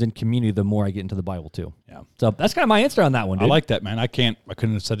Christians in community, the more I get into the Bible too. Yeah. So that's kind of my answer on that one, dude. I like that, man. I couldn't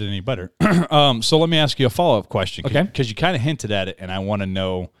have said it any better. So let me ask you a follow-up question. Okay. Because you kind of hinted at it, and I want to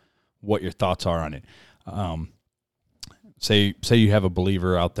know what your thoughts are on it. Say you have a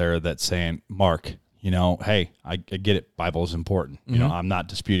believer out there that's saying, Mark, hey, I get it. Bible is important. I'm not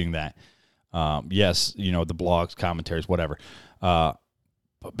disputing that. Yes, the blogs, commentaries, whatever. But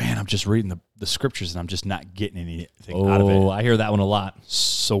man, I'm just reading the scriptures and I'm just not getting anything out of it. Oh, I hear that one a lot.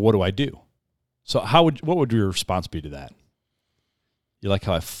 So what do I do? So what would your response be to that? You like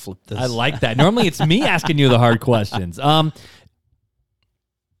how I flipped this? I like that. Normally it's me asking you the hard questions.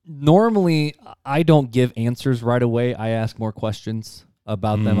 Normally I don't give answers right away. I ask more questions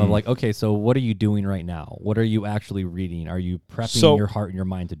about them. I'm like, okay, so what are you doing right now? What are you actually reading? Are you prepping your heart and your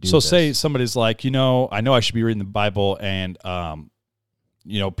mind to do this? So say somebody's like, I know I should be reading the Bible, and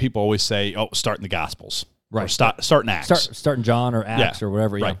people always say, start in the Gospels. Right. Or start in Acts. Start in John or Acts or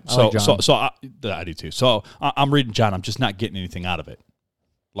whatever. Right. Yeah. I like John. So I do too. So I'm reading John. I'm just not getting anything out of it.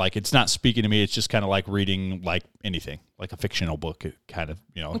 Like, it's not speaking to me. It's just kind of like reading like anything, like a fictional book, kind of,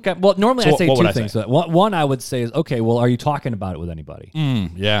 Okay. Well, normally So I say what would two I say? things. So one I would say is, okay, well, are you talking about it with anybody?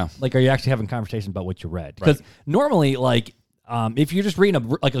 Yeah. Like, are you actually having conversation about what you read? Because normally, like, if you're just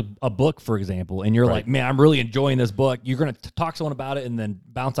reading a book, for example, and you're like, man, I'm really enjoying this book, you're going to talk to someone about it and then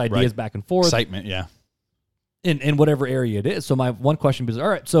bounce ideas back and forth. Excitement, yeah. In whatever area it is. So my one question is, all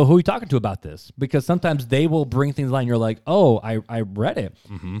right, so who are you talking to about this? Because sometimes they will bring things on, you're like, oh, I read it.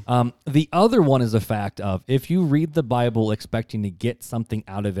 The other one is the fact of, if you read the Bible expecting to get something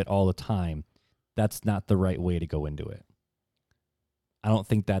out of it all the time, that's not the right way to go into it. I don't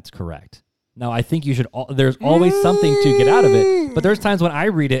think that's correct. Now, I think you should, there's always something to get out of it, but there's times when I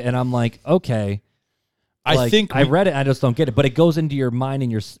read it and I'm like, okay, I think I read it, I just don't get it, but it goes into your mind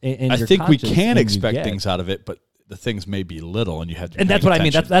and your I your think we conscience can and you expect get. things out of it, but the things may be little, and you have to. And that's what I mean.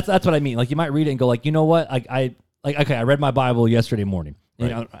 attention. That's what I mean. Like, you might read it and go like, you know what? Okay, I read my Bible yesterday morning. You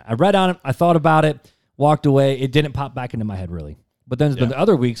know, I read on it, I thought about it, walked away. It didn't pop back into my head really. But then there's been the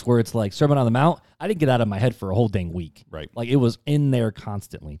other weeks where it's like Sermon on the Mount. I didn't get out of my head for a whole dang week. Right. Like, it was in there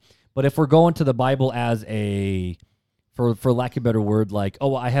constantly. But if we're going to the Bible as a, for lack of a better word, like, oh,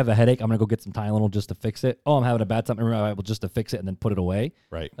 well, I have a headache, I'm going to go get some Tylenol just to fix it. Oh, I'm having a bad time, I'm going to read my Bible just to fix it and then put it away.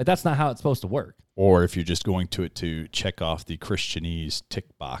 Right. Like, that's not how it's supposed to work. Or if you're just going to it to check off the Christianese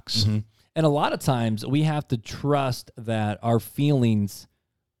tick box. And a lot of times we have to trust that our feelings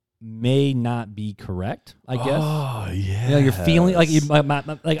may not be correct, I guess. Oh, yeah. You know, you're feeling like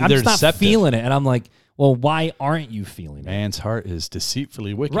I'm They're just not deceptive. feeling it. And I'm like, well, why aren't you feeling it? Man's heart is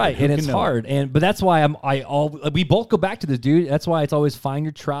deceitfully wicked. Right, Who and can it's know? hard, but that's why we both go back to this, dude. That's why it's always find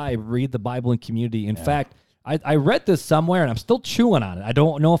your tribe, read the Bible in community. In fact, I read this somewhere, and I'm still chewing on it. I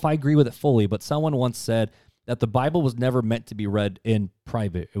don't know if I agree with it fully, but someone once said that the Bible was never meant to be read in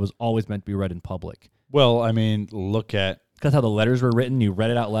private; it was always meant to be read in public. Well, I mean, look at. Because how the letters were written, you read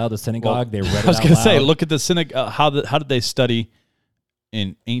it out loud. The synagogue, they read it out loud. I was going to say, look at the synagogue. How did they study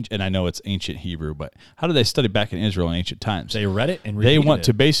in ancient? And I know it's ancient Hebrew, but how did they study back in Israel in ancient times? They read it and They repeated went it.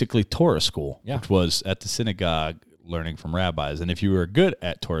 to basically Torah school, Yeah. which was at the synagogue, learning from rabbis. And if you were good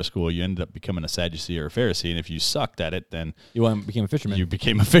at Torah school, you ended up becoming a Sadducee or a Pharisee. And if you sucked at it, then became a fisherman. you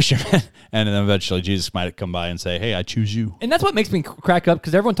became a fisherman. And then eventually Jesus might come by and say, hey, I choose you. And that's what makes me crack up,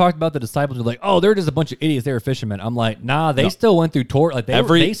 because everyone talked about the disciples were like, oh, they're just a bunch of idiots. They were fishermen. I'm like, nah, they still went through Torah. Like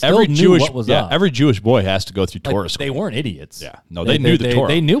they still knew Jewish, what was up. every Jewish boy has to go through Like, Torah school. they weren't idiots. Yeah. No, they knew the Torah.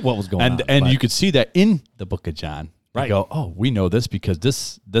 They knew what was going on. And but- you could see that in the book of John. Right. You go, oh, we know this because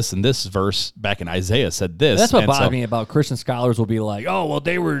this and this verse back in Isaiah said this. that's what And bothers so- me about Christian scholars will be like, oh, well,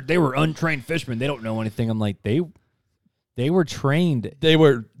 they were untrained fishermen. They don't know anything. I'm like, they were trained.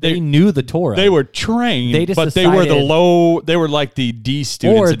 They knew the Torah. They were trained, They just but they were decided- they were like the D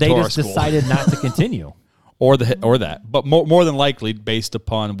students or in they Torah just school. decided not to continue. or that. But more than likely, based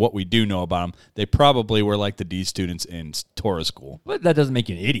upon what we do know about them, they probably were like the D students in Torah school. But that doesn't make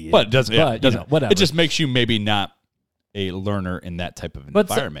you an idiot. But it doesn't. Yeah, it doesn't. You know, whatever. It just makes you maybe not a learner in that type of But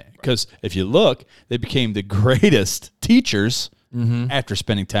so- environment. Because if you look, they became the greatest teachers after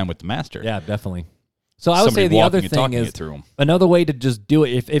spending time with the master. Yeah, definitely. So I would Somebody say the walking other and thing talking is you through 'em. another way to just do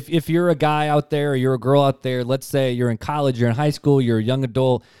it. If you're a guy out there or you're a girl out there, let's say you're in college, you're in high school, you're a young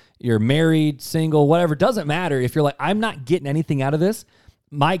adult, you're married, single, whatever, doesn't matter. If you're like, I'm not getting anything out of this,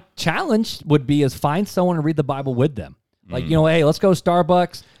 my challenge would be is find someone and read the Bible with them. Like, hey, let's go to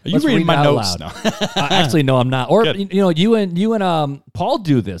Starbucks. Are you Let's reading read it my out notes loud. now? Actually, no, I'm not. Or Good. you and Paul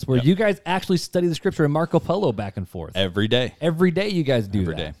do this, where you guys actually study the scripture and Marco Polo back and forth. Every day. Every day you guys do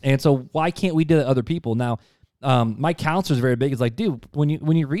Every that. day. And so why can't we do that to other people? Now, my counselor's very big. It's like, dude, when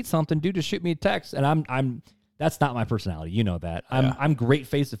you read something, dude, just shoot me a text. And I'm that's not my personality. You know that. I'm great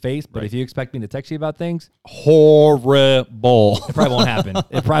face to face, but if you expect me to text you about things, Horrible. it probably won't happen.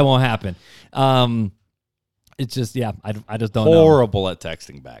 It probably won't happen. It's just, yeah, I just don't know. Horrible at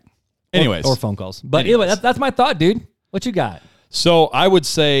texting back. Anyways. Or phone calls. But anyway, that's my thought, dude. What you got? So I would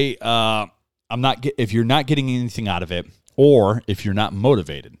say if you're not getting anything out of it, or if you're not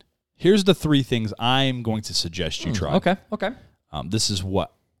motivated, here's the three things I'm going to suggest you try. Okay. This is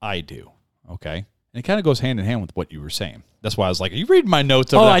what I do. Okay. And it kind of goes hand in hand with what you were saying. That's why I was like, are you reading my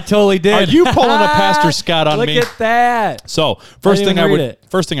notes over Oh, there? I totally did. Are you pulling a Pastor Scott on me? Look at that. So first didn't thing even read it.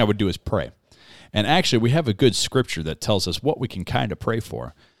 first thing I would do is pray. And actually, we have a good scripture that tells us what we can kind of pray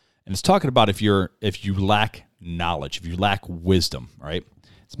for. And it's talking about if you lack knowledge, if you lack wisdom, right?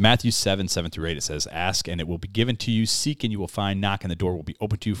 It's Matthew 7:7-8. It says, ask and it will be given to you. Seek and you will find. Knock and the door will be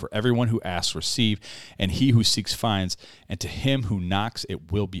open to you. For everyone who asks, receive. And he who seeks finds. And to him who knocks,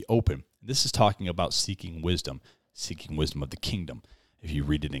 it will be open. This is talking about seeking wisdom of the kingdom, if you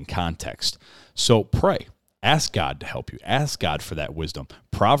read it in context. So pray. Ask God to help you. Ask God for that wisdom.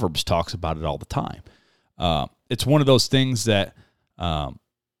 Proverbs talks about it all the time. It's one of those things that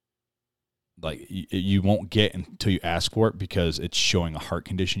like you won't get until you ask for it, because it's showing a heart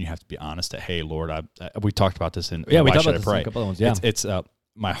condition. You have to be honest that, hey, Lord, we talked about this in we Why talked Should about I this Pray? in a couple of ones. Yeah, it's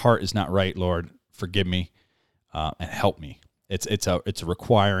my heart is not right, Lord. Forgive me and help me. It's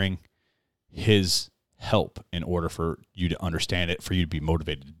requiring His help in order for you to understand it, for you to be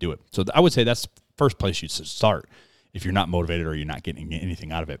motivated to do it. So I would say that's the first place you should start if you're not motivated or you're not getting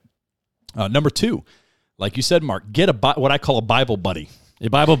anything out of it. Number 2, like you said, Mark, get what I call a Bible buddy. a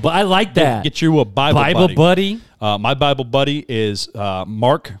Bible. I like that. Get you a Bible buddy. My Bible buddy is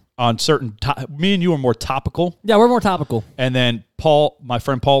Mark. On certain, me and you are more topical. Yeah, we're more topical. And then Paul, my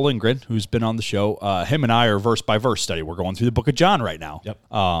friend Paul Lindgren, who's been on the show, him and I are verse by verse study. We're going through the book of John right now. Yep.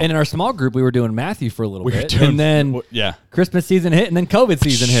 And in our small group, we were doing Matthew for a little bit, doing, and then Christmas season hit, and then COVID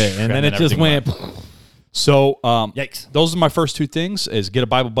season hit, and then it just went. So, yikes! Those are my first 2 things: is get a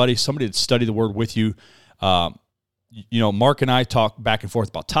Bible buddy, somebody to study the Word with you. Mark and I talk back and forth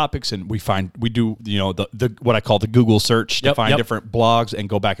about topics, and we do the what I call the Google search to find different blogs and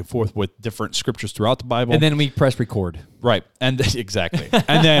go back and forth with different scriptures throughout the Bible. And then we press record. Right. And exactly.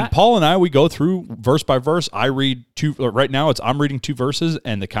 And then Paul and I, we go through verse by verse. I read 2 right now. I'm reading 2 verses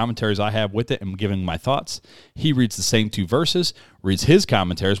and the commentaries I have with it and giving my thoughts. He reads the same 2 verses, reads his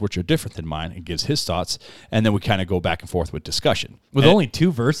commentaries, which are different than mine, and gives his thoughts. And then we kind of go back and forth with discussion. With only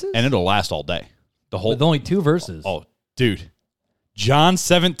 2 verses? And it'll last all day. With only 2 verses. Oh, dude. John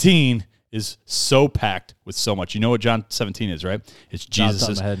 17 is so packed with so much. You know what John 17 is, right? It's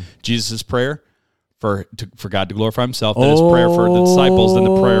Jesus' prayer for God to glorify Himself, then His prayer for the disciples, then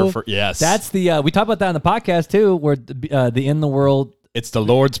the prayer for That's the we talked about that on the podcast too, where the in the world. It's the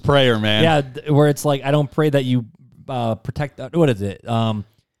Lord's prayer, man. Yeah, where it's like, I don't pray that you protect. What is it?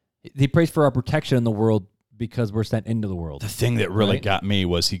 He prays for our protection in the world because we're sent into the world. The thing that really got me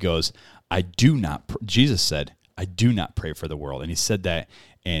was he goes, Jesus said, I do not pray for the world. And he said that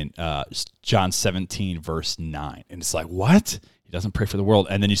in John 17, verse 9. And it's like, what? He doesn't pray for the world.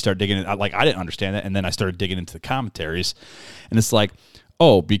 And then you start digging in. Like, I didn't understand that. And then I started digging into the commentaries. And it's like,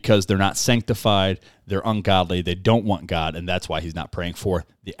 oh, because they're not sanctified, they're ungodly, they don't want God, and that's why he's not praying for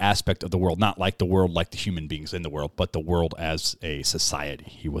the aspect of the world, not like the world, like the human beings in the world, but the world as a society.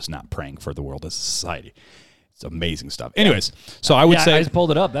 He was not praying for the world as a society. It's amazing stuff. Anyways, so I would say... I just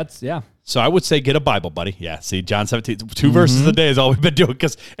pulled it up. So I would say get a Bible, buddy. Yeah, see, John 17, 2 verses a day is all we've been doing,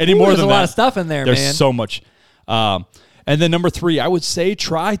 because any more than that... There's a lot of stuff in there, there's man. There's so much. And then number 3, I would say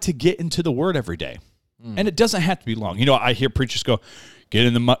try to get into the Word every day. And it doesn't have to be long. You know, I hear preachers go, get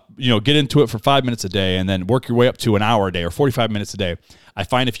into it for 5 minutes a day and then work your way up to an hour a day or 45 minutes a day. I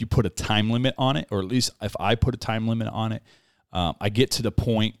find if you put a time limit on it, or at least if I put a time limit on it, I get to the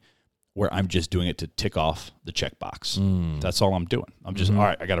point where I'm just doing it to tick off the checkbox. That's all I'm doing. I'm just, all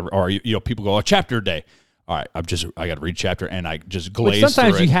right, I got to, or, people go, a chapter a day. All right, I got to read chapter, and I just glaze Which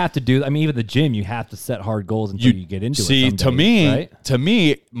sometimes through it. you have to do. I mean, even the gym, you have to set hard goals until you get into it. See, some days, to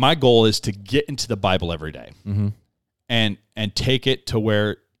me, my goal is to get into the Bible every day. And take it to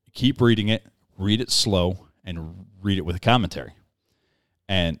where, keep reading it, read it slow, and read it with a commentary.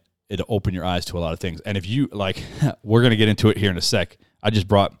 And it'll open your eyes to a lot of things. And if you, like, we're going to get into it here in a sec. I just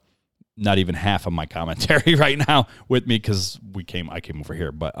brought not even half of my commentary right now with me because I came over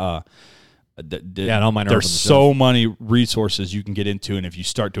here. But don't mind. There's so many resources you can get into. And if you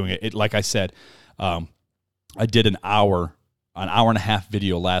start doing it, like I said, I did an hour and a half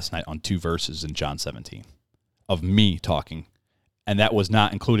video last night on 2 verses in John 17 of me talking. And that was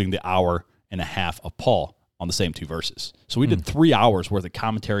not including the hour and a half of Paul on the same 2 verses. So we did 3 hours worth of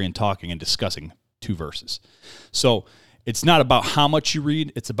commentary and talking and discussing 2 verses. So it's not about how much you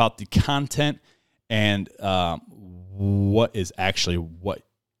read. It's about the content and what is actually what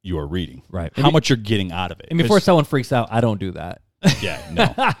you are reading. Right. How much you're getting out of it. And before someone freaks out, I don't do that. Yeah,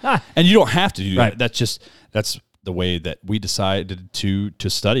 no. And you don't have to do that. That's the way that we decided to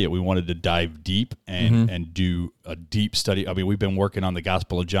study it. We wanted to dive deep and do a deep study. I mean, we've been working on the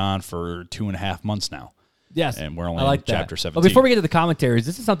Gospel of John for 2.5 months now. Yes. And we're only in chapter 17. But before we get to the commentaries,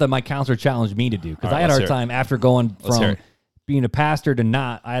 this is something my counselor challenged me to do, because I had a hard time after going from being a pastor to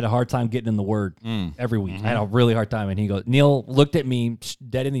not. I had a hard time getting in the Word every week. I had a really hard time. And he goes, Neil looked at me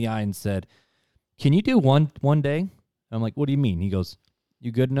dead in the eye and said, "Can you do one day?" And I'm like, "What do you mean?" He goes,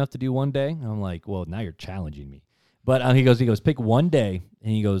 "You good enough to do one day?" And I'm like, "Well, now you're challenging me." But he goes, pick one day,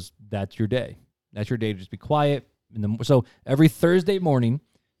 and he goes, "That's your day. That's your day to just be quiet." So every Thursday morning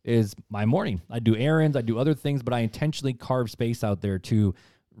is my morning. I do errands, I do other things, but I intentionally carve space out there to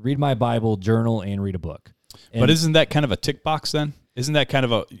read my Bible, journal, and read a book. But isn't that kind of a tick box then? Isn't that kind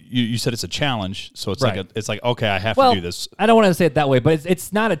of a you said it's a challenge, so it's Right. like okay, I have Well, to do this. I don't want to say it that way, but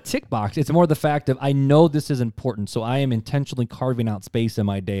it's not a tick box. It's more the fact of I know this is important, so I am intentionally carving out space in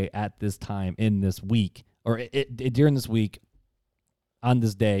my day at this time in this week or during this week on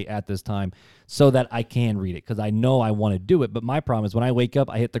this day at this time so that I can read it because I know I want to do it. But my problem is when I wake up,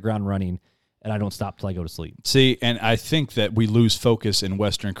 I hit the ground running and I don't stop till I go to sleep. See, and I think that we lose focus in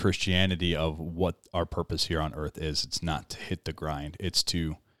Western Christianity of what our purpose here on earth is. It's not to hit the grind. It's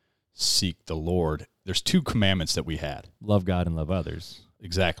to seek the Lord. There's 2 commandments that we had. Love God and love others.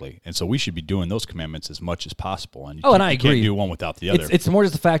 Exactly. And so we should be doing those commandments as much as possible. And and I you can't agree. do one without the other. It's more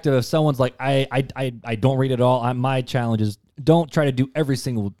just the fact of if someone's like, I don't read it all. My challenge is don't try to do every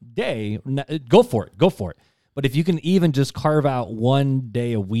single day. Go for it. But if you can even just carve out one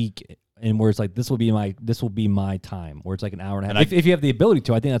day a week and where it's like, this will be my time, where it's like an hour and a half. If you have the ability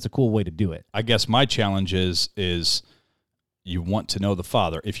to, I think that's a cool way to do it. I guess my challenge is you want to know the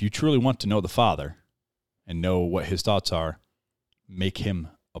Father. If you truly want to know the Father and know what his thoughts are, make him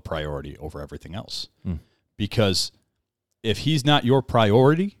a priority over everything else. Because if he's not your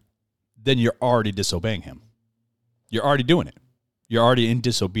priority, then you're already disobeying him. You're already doing it. You're already in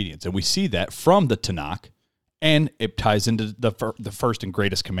disobedience. And we see that from the Tanakh, and it ties into the first and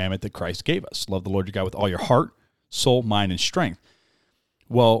greatest commandment that Christ gave us. Love the Lord your God with all your heart, soul, mind, and strength.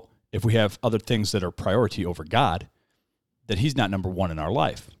 Well, if we have other things that are priority over God, then he's not number 1 in our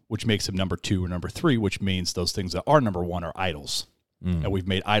life, which makes him number 2 or number 3, which means those things that are number 1 are idols. And we've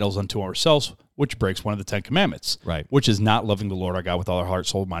made idols unto ourselves, which breaks one of the 10 commandments, Right. which is not loving the Lord our God with all our heart,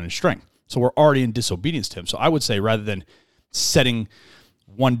 soul, mind, and strength. So we're already in disobedience to him. So I would say rather than setting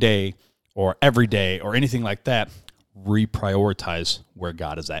one day or every day or anything like that, reprioritize where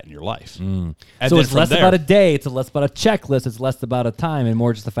God is at in your life. And So then it's from less there- about a day, it's less about a checklist, it's less about a time, and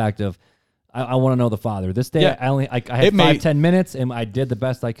more just the fact of I want to know the Father. This day, Yeah. I had 5-10 minutes, and I did the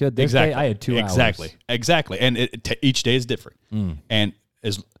best I could. This day, I had 2 hours. Exactly. And each day is different. And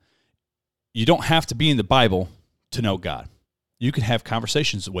as you don't have to be in the Bible to know God. You can have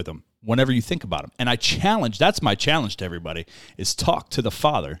conversations with him whenever you think about him. And that's my challenge to everybody, is talk to the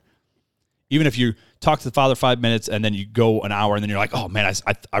Father. Even if you talk to the Father 5 minutes and then you go an hour and then you're like, oh man,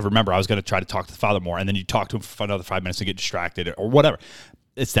 I remember I was going to try to talk to the Father more. And then you talk to him for another 5 minutes and get distracted or whatever.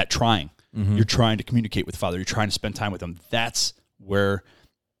 It's that trying. You're trying to communicate with the Father. You're trying to spend time with him. That's where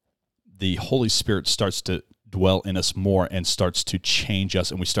the Holy Spirit starts to dwell in us more and starts to change us,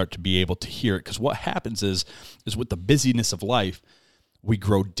 and we start to be able to hear it. Because what happens is with the busyness of life, we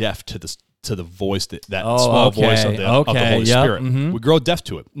grow deaf to the voice, that small voice of the Holy Spirit. We grow deaf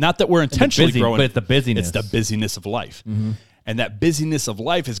to it. Not that we're intentionally growing, but it's the busyness. It's the busyness of life. And that busyness of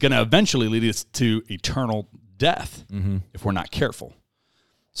life is going to eventually lead us to eternal death if we're not careful.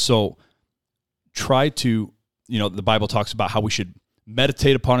 So try to, the Bible talks about how we should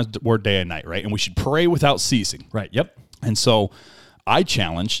meditate upon his word day and night, right? And we should pray without ceasing. Right, yep. And so I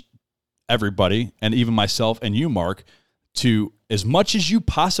challenge everybody, and even myself and you, Mark, to, as much as you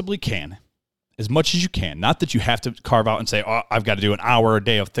possibly can, not that you have to carve out and say, oh, I've got to do an hour a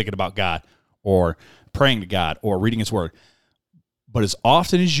day of thinking about God or praying to God or reading his word. But as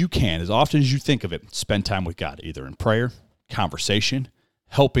often as you can, as often as you think of it, spend time with God, either in prayer, conversation,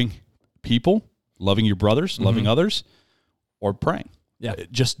 helping people, loving your brothers, loving others, or praying. Yeah.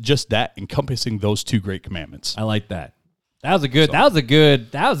 Just that, encompassing those 2 great commandments. I like that. That was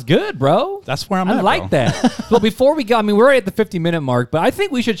good, bro. That's where I'm I at, like bro. that. But before we go, we're already at the 50-minute mark, but I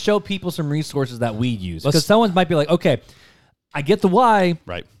think we should show people some resources that we use. Because someone might be like, okay, I get the why.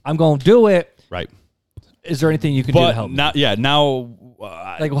 Right. I'm going to do it. Right. Is there anything you can do to help me?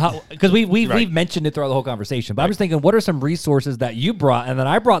 Because we've mentioned it throughout the whole conversation, but I'm just thinking, what are some resources that you brought, and then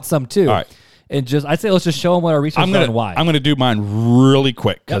I brought some too. All right. And I'd say let's just show them what our resources are and why. I'm going to do mine really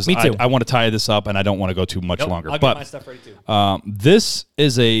quick because me too. I want to tie this up and I don't want to go too much longer. I'll but get my stuff ready too. This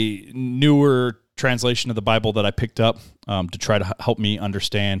is a newer translation of the Bible that I picked up to try to help me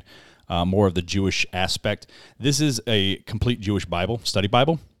understand more of the Jewish aspect. This is a complete Jewish Bible, study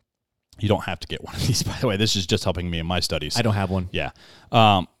Bible. You don't have to get one of these, by the way. This is just helping me in my studies. I don't have one. Yeah.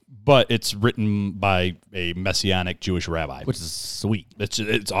 But it's written by a Messianic Jewish rabbi. Which is sweet.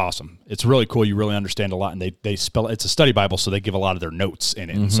 It's awesome. It's really cool. You really understand a lot. And they spell it. It's a study Bible, so they give a lot of their notes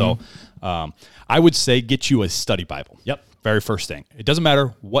in it. And so I would say get you a study Bible. Yep. Very first thing. It doesn't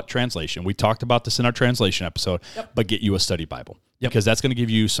matter what translation. We talked about this in our translation episode, but get you a study Bible. Yep. Because that's going to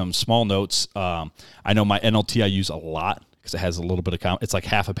give you some small notes. I know my NLT I use a lot because it has a little bit of it's like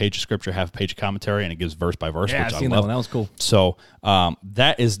half a page of scripture, half a page of commentary, and it gives verse by verse, Yeah, which I've I seen love. that one. That was cool. So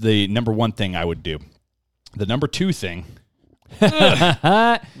that is the number one thing I would do. The number 2 thing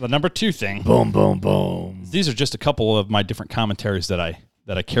The number 2 thing. Boom, boom, boom. These are just a couple of my different commentaries that I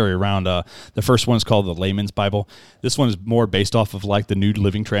carry around. The first one is called the Layman's Bible. This one is more based off of like the New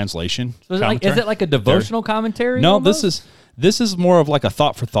Living Translation. So is it like a devotional commentary? No, almost? this is more of like a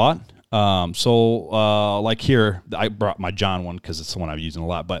thought for thought. Like here, I brought my John one because it's the one I'm using a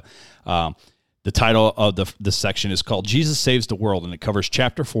lot. But the title of this section is called "Jesus Saves the World," and it covers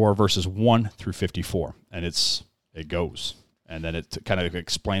chapter 4, verses 1 through 54. And it goes, and then it kind of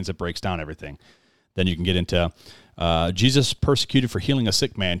explains, it breaks down everything. Then you can get into Jesus persecuted for healing a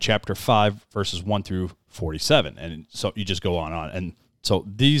sick man, chapter 5, verses 1 through 47. And so you just go on. And so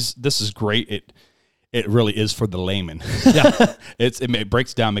this is great. It really is for the layman. Yeah. It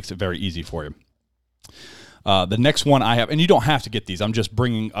breaks down, makes it very easy for you. The next one I have, and you don't have to get these. I'm just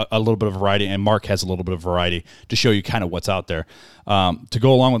bringing a little bit of variety, and Mark has a little bit of variety to show you kind of what's out there. To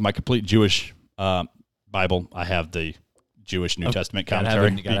go along with my complete Jewish Bible, I have the Jewish New Testament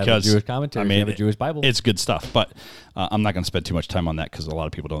commentary because Jewish commentary. I mean, you have a Jewish Bible. It's good stuff, but I'm not going to spend too much time on that because a lot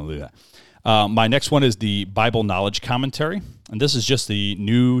of people don't do that. My next one is the Bible Knowledge Commentary, and this is just the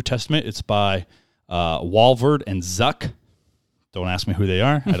New Testament. It's by Walvoord and Zuck. Don't ask me who they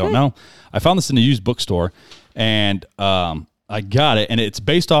are. I don't know. I found this in a used bookstore, and I got it, and it's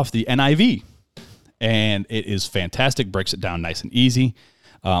based off the NIV, and it is fantastic. Breaks it down nice and easy.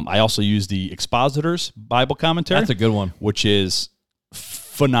 I also use the Expositor's Bible Commentary. That's a good one. Which is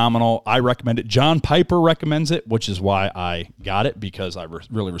phenomenal. I recommend it. John Piper recommends it, which is why I got it, because I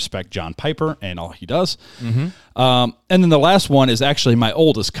really respect John Piper and all he does. Mm-hmm. And then the last one is actually my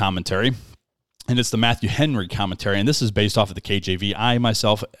oldest commentary, and it's the Matthew Henry Commentary, and this is based off of the KJV. I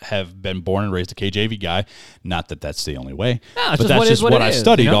myself have been born and raised a KJV guy. Not that that's the only way, but that's just what I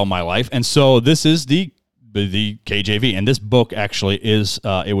studied all my life. And so this is the KJV, and this book actually is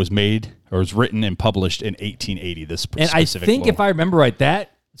it was made or was written and published in 1880. This and I think if I remember right,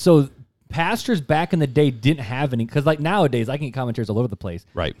 so pastors back in the day didn't have any, because like nowadays I can get commentaries all over the place.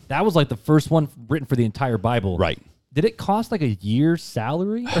 Right. That was like the first one written for the entire Bible. Right. Did it cost like a year's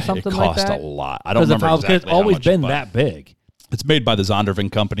salary or something like that? It cost a lot. I don't remember exactly it's always how much, been that big. It's made by the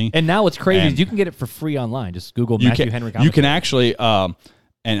Zondervan Company, and now what's crazy is you can get it for free online. Just Google Matthew Henry Commentary. You can actually.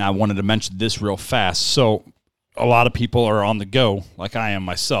 And I wanted to mention this real fast. So a lot of people are on the go, like I am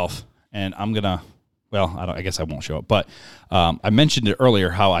myself, and I'm going to, I guess I won't show it, but I mentioned it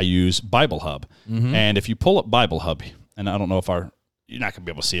earlier how I use Bible Hub. Mm-hmm. And if you pull up Bible Hub, and I don't know if you're not going to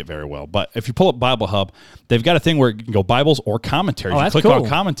be able to see it very well, but if you pull up Bible Hub, they've got a thing where you can go Bibles or commentaries. Oh, you click on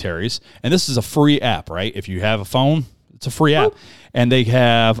commentaries, and this is a free app, right? If you have a phone, it's a free app. And they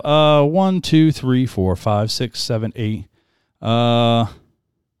have 1, 2, 3, 4, 5, 6, 7, 8.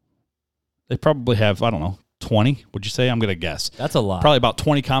 They probably have, 20, would you say? I'm going to guess. That's a lot. Probably about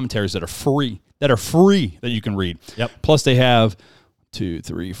 20 commentaries that are free that you can read. Yep. Plus they have 2,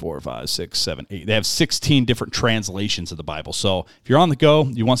 3, 4, 5, 6, 7, 8. They have 16 different translations of the Bible. So if you're on the go,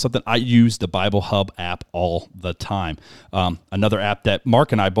 you want something, I use the Bible Hub app all the time. Another app that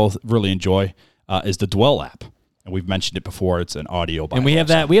Mark and I both really enjoy is the Dwell app. And we've mentioned it before. It's an audio Bible. And we have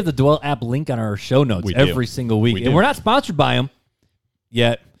that. We have the Dwell app link on our show notes every single week. And we're not sponsored by them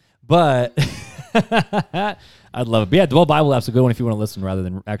yet, but I'd love it. But yeah, Dwell Bible app's a good one if you want to listen rather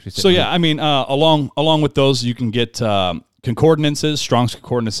than actually sit. So yeah, I mean, along with those, you can get concordances. Strong's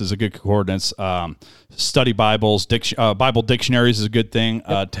Concordance is a good concordance. Study Bibles, Bible dictionaries is a good thing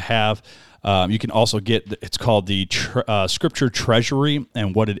to have. You can also get, it's called the Scripture Treasury,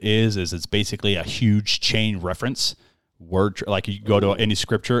 and what it is it's basically a huge chain reference word. Like you go to any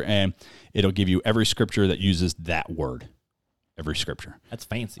scripture, and it'll give you every scripture that uses that word. Every scripture. That's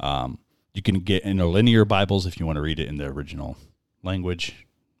fancy. You can get interlinear Bibles if you want to read it in the original language,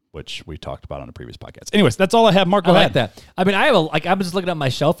 which we talked about on a previous podcast. Anyways, that's all I have. Mark, go ahead. Like that. I mean, I have I'm just looking at my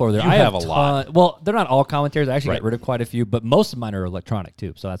shelf over there. I have a lot. Well, they're not all commentaries. I actually got rid of quite a few, but most of mine are electronic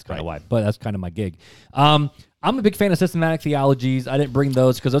too. So that's kind of why. But that's kind of my gig. I'm a big fan of systematic theologies. I didn't bring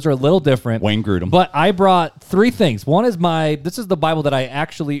those because those are a little different. Wayne Grudem. But I brought 3 things. One is this is the Bible that I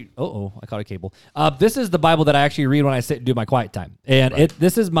actually, I caught a cable. This is the Bible that I actually read when I sit and do my quiet time. And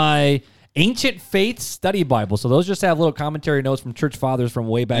this is my Ancient Faith Study Bible. So those just have little commentary notes from church fathers from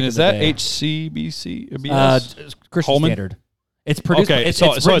way back in the day. And is that HCBC or BS? Christian Holman? Standard. It's produced. Okay, it's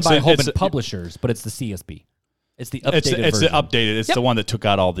written by Holman Publishers, but it's the CSB. It's the updated version. It's the updated. It's the one that took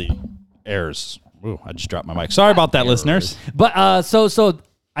out all the errors. Ooh, I just dropped my mic. Sorry about that, listeners. But so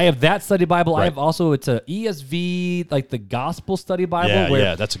I have that study Bible. I have also, it's a ESV, like the Gospel Study Bible.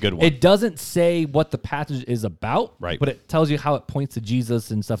 Yeah, that's a good one. It doesn't say what the passage is about, but it tells you how it points to Jesus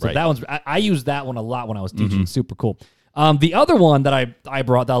and stuff. So that one's, I use that one a lot when I was teaching. Super cool. The other one that I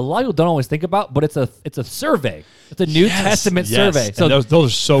brought that a lot of people don't always think about, but it's a survey. It's a New Testament survey. So those are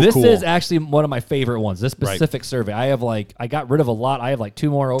so this cool. This is actually one of my favorite ones. This specific survey. I got rid of a lot. I have like 2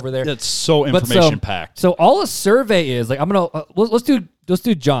 more over there. That's so information packed. So all a survey is like, I'm gonna let's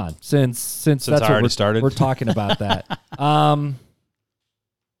do John since that's I already what started. we're talking about that. I'm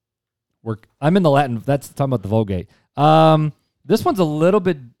in the Latin. That's talking about the Vulgate. This one's a little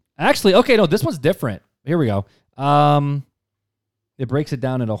bit actually okay. No, this one's different. Here we go. It breaks it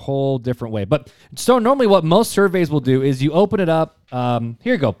down in a whole different way. But so normally what most surveys will do is you open it up.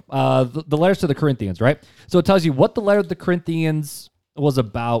 Here you go. The letters to the Corinthians, right? So it tells you what the letter to the Corinthians was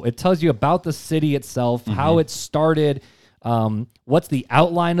about. It tells you about the city itself, how it started, what's the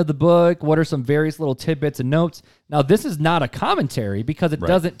outline of the book, what are some various little tidbits and notes. Now, this is not a commentary because it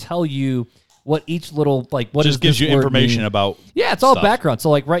doesn't tell you what each little, like, what just gives you information about it's all stuff. background. So,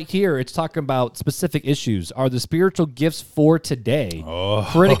 like, right here, it's talking about specific issues. Are the spiritual gifts for today?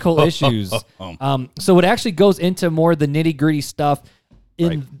 Critical issues. So it actually goes into more of the nitty-gritty stuff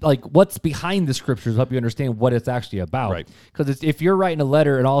in, like, what's behind the scriptures, help you understand what it's actually about. Right. Because if you're writing a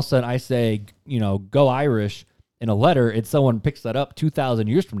letter and all of a sudden I say, go Irish in a letter, and someone picks that up 2,000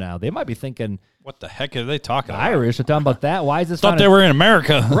 years from now, they might be thinking, what the heck are they talking about? Irish? They're talking about that? Why is this? Thought they were in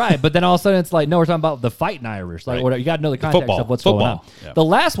America. Right, but then all of a sudden it's like, no, we're talking about the fighting Irish. Like, whatever. You got to know the context of what's going on. Yeah. The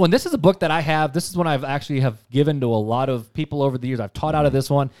last one, this is a book that I have. This is one I've actually have given to a lot of people over the years. I've taught out of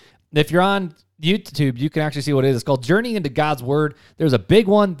this one. If you're on YouTube, you can actually see what it is. It's called Journey into God's Word. There's a big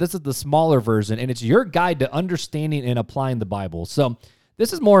one. This is the smaller version, and it's your guide to understanding and applying the Bible. So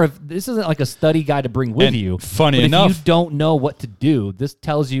this isn't like a study guide to bring with you. Funny but enough, if you don't know what to do, this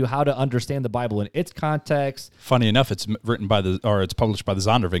tells you how to understand the Bible in its context. Funny enough, it's written by it's published by the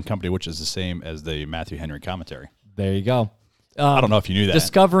Zondervan Company, which is the same as the Matthew Henry commentary. There you go. I don't know if you knew that.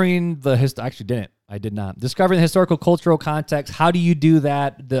 Discovering the actually didn't. I did not. Discovering the historical cultural context. How do you do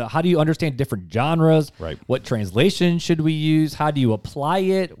that? How do you understand different genres? Right. What translation should we use? How do you apply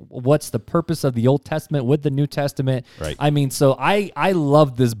it? What's the purpose of the Old Testament with the New Testament? Right. I mean, so I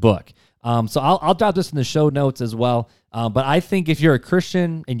love this book. So I'll drop this in the show notes as well. But I think if you're a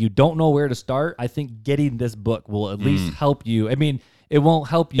Christian and you don't know where to start, I think getting this book will at least help you. I mean, it won't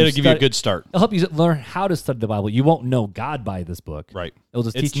help you. It'll give you a good start. It'll help you learn how to study the Bible. You won't know God by this book. Right. It'll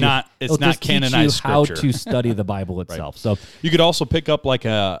just It's teach not- you. it's it'll not just teach canonized you how scripture. to study the Bible itself. So You could also pick up like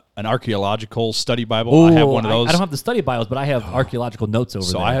an archaeological study Bible. I have one of those. I don't have the study Bibles, but I have archaeological notes over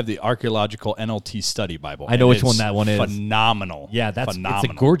So there. I have the archaeological NLT study Bible. I know and which one it's that one is. Phenomenal. Yeah, it's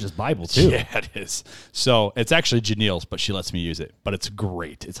phenomenal. a gorgeous Bible too. Yeah, it is. So it's actually Janelle's, but she lets me use it. But it's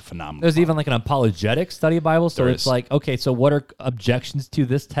great. It's a phenomenal. There's Bible. even like an apologetic study Bible. So There it's is. like, okay, so what are objections to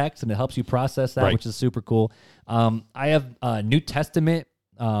this text? And it helps you process that, Right. which is super cool. I have New Testament,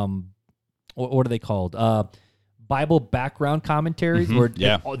 what are they called? Bible background commentaries where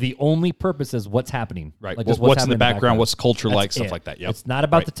the only purpose is what's happening. Right. Like Well, just what's in the happening background, what's the culture That's like, stuff it. like that. Yep. It's not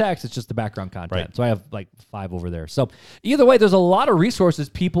about Right. the text, it's just the background content. Right. So I have like 5 over there. So either way, there's a lot of resources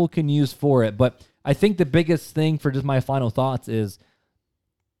people can use for it. But I think the biggest thing for just my final thoughts is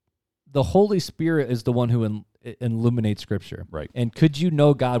the Holy Spirit is the one who illuminates Scripture. Right. And could you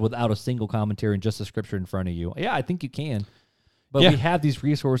know God without a single commentary and just a Scripture in front of you? Yeah, I think you can. But Yeah. we have these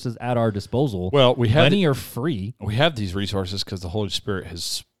resources at our disposal. Well, we have Many are free. We have these resources because the Holy Spirit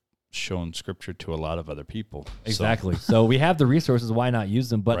has shown Scripture to a lot of other people. So- Exactly. So we have the resources. Why not use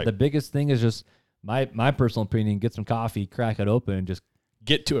them? But Right. the biggest thing is just my personal opinion, get some coffee, crack it open, and just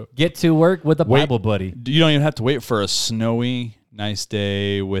get to it. get to work with a Wait. Bible buddy. You don't even have to wait for a snowy, nice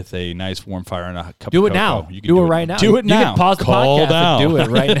day with a nice warm fire and a cup Do of it cocoa. now. You can Do it right now. Do it now. You can pause the Call podcast down. and do it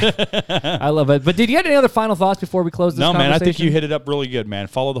right now. I love it. But did you have any other final thoughts before we close this No, man, I think conversation? you hit it up really good, man.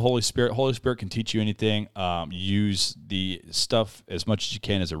 Follow the Holy Spirit. Holy Spirit can teach you anything. Use the stuff as much as you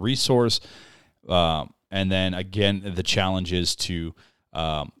can as a resource. And then, again, the challenge is to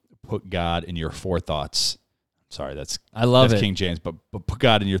put God in your forethoughts. Sorry, that's King James, but put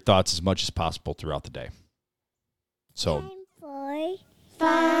God in your thoughts as much as possible throughout the day. So, For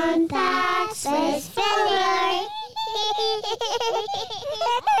Fun Facts with Filler.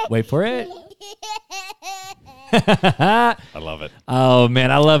 Wait for it. I love it. Oh,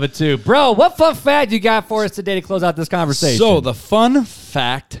 man, I love it too. Bro, what fun fact you got for us today to close out this conversation? So, the fun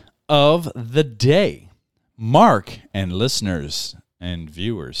fact of the day. Mark and listeners and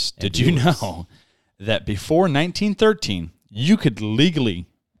viewers, did you know that before 1913, you could legally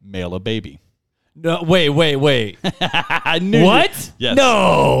mail a baby? No, wait. I knew What? it. Yes.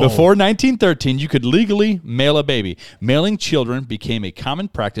 No. Before 1913, you could legally mail a baby. Mailing children became a common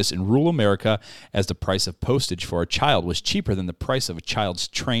practice in rural America as the price of postage for a child was cheaper than the price of a child's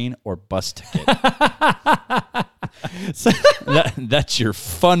train or bus ticket. That's your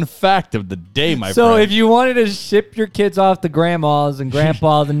fun fact of the day, my So friend. if you wanted to ship your kids off to grandmas and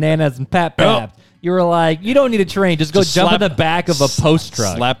grandpas and nanas and pap, you were like, you don't need to train. Just go jump in the back of a post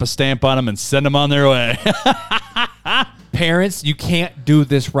truck. Slap a stamp on them and send them on their way. Parents, you can't do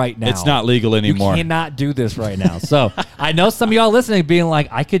this right now. It's not legal anymore. You cannot do this right now. So I know some of y'all listening being like,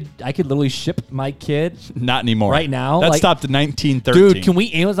 I could literally ship my kid Not anymore. right now. That Like, stopped in 1913. dude, can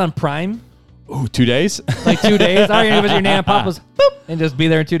we Amazon Prime? Ooh, 2 days? Like 2 days? All right, visit your Nana Papa's boop, and just be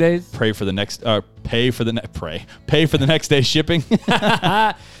there in 2 days. Pay for the next day shipping.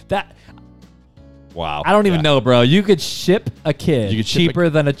 That Wow. I don't even Yeah. know, bro. You could ship a kid You could ship a- cheaper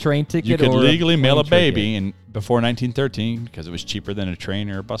than a train ticket. You could or legally mail a plane ticket. baby in before 1913 because it was cheaper than a train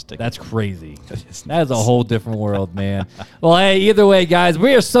or a bus ticket. That's crazy. That is a whole different world, man. Well, hey, either way, guys,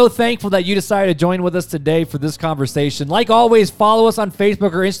 we are so thankful that you decided to join with us today for this conversation. Like always, follow us on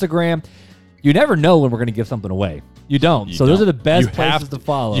Facebook or Instagram. You never know when we're going to give something away. You don't. You So those don't. are the best You places have to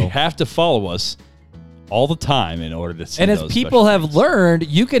follow. You have to follow us all the time in order to see And as those people special have things. learned,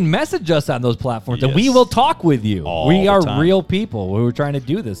 you can message us on those platforms, and we Yes. will talk with you. All we the are time. real people. We're trying to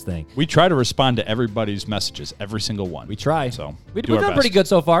do this thing. We try to respond to everybody's messages, every single one. We try. So We've do our done best. pretty good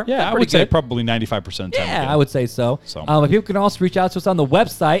so far. Yeah, I Pretty would say good. probably 95% of the time. Yeah, we do. I would say so. So- People can also reach out to us on the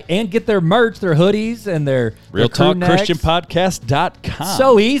website and get their merch, their hoodies, and their crew necks. RealTalkChristianPodcast.com.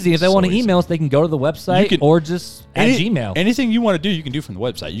 So easy. If they So want to easy. email us, they can go to the website You can- or just at Gmail. Anything you want to do, you can do from the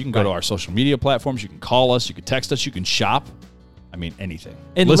website. You can go to Right. our social media platforms. You can call us. You can text us. You can shop. I mean, anything.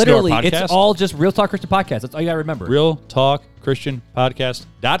 And Listen to our literally, it's podcast. all just Real Talk Christian Podcast. That's all you got to remember.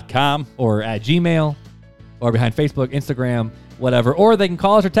 RealTalkChristianPodcast.com. Or at Gmail or behind Facebook, Instagram, whatever. Or they can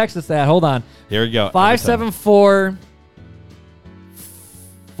call us or text us at, hold on, Here we go. 574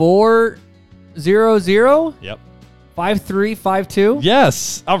 400 Yep. 5352.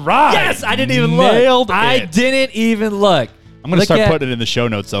 Yes. All right. Yes, I didn't even look. Nailed I it. didn't even look. I'm going to start putting it in the show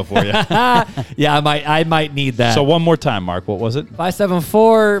notes, though, for you. Yeah, I might need that. So one more time, Mark. What was it?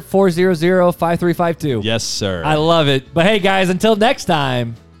 574-400-5352. Yes, sir. I love it. But hey, guys, until next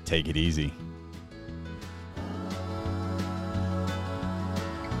time. Take it easy.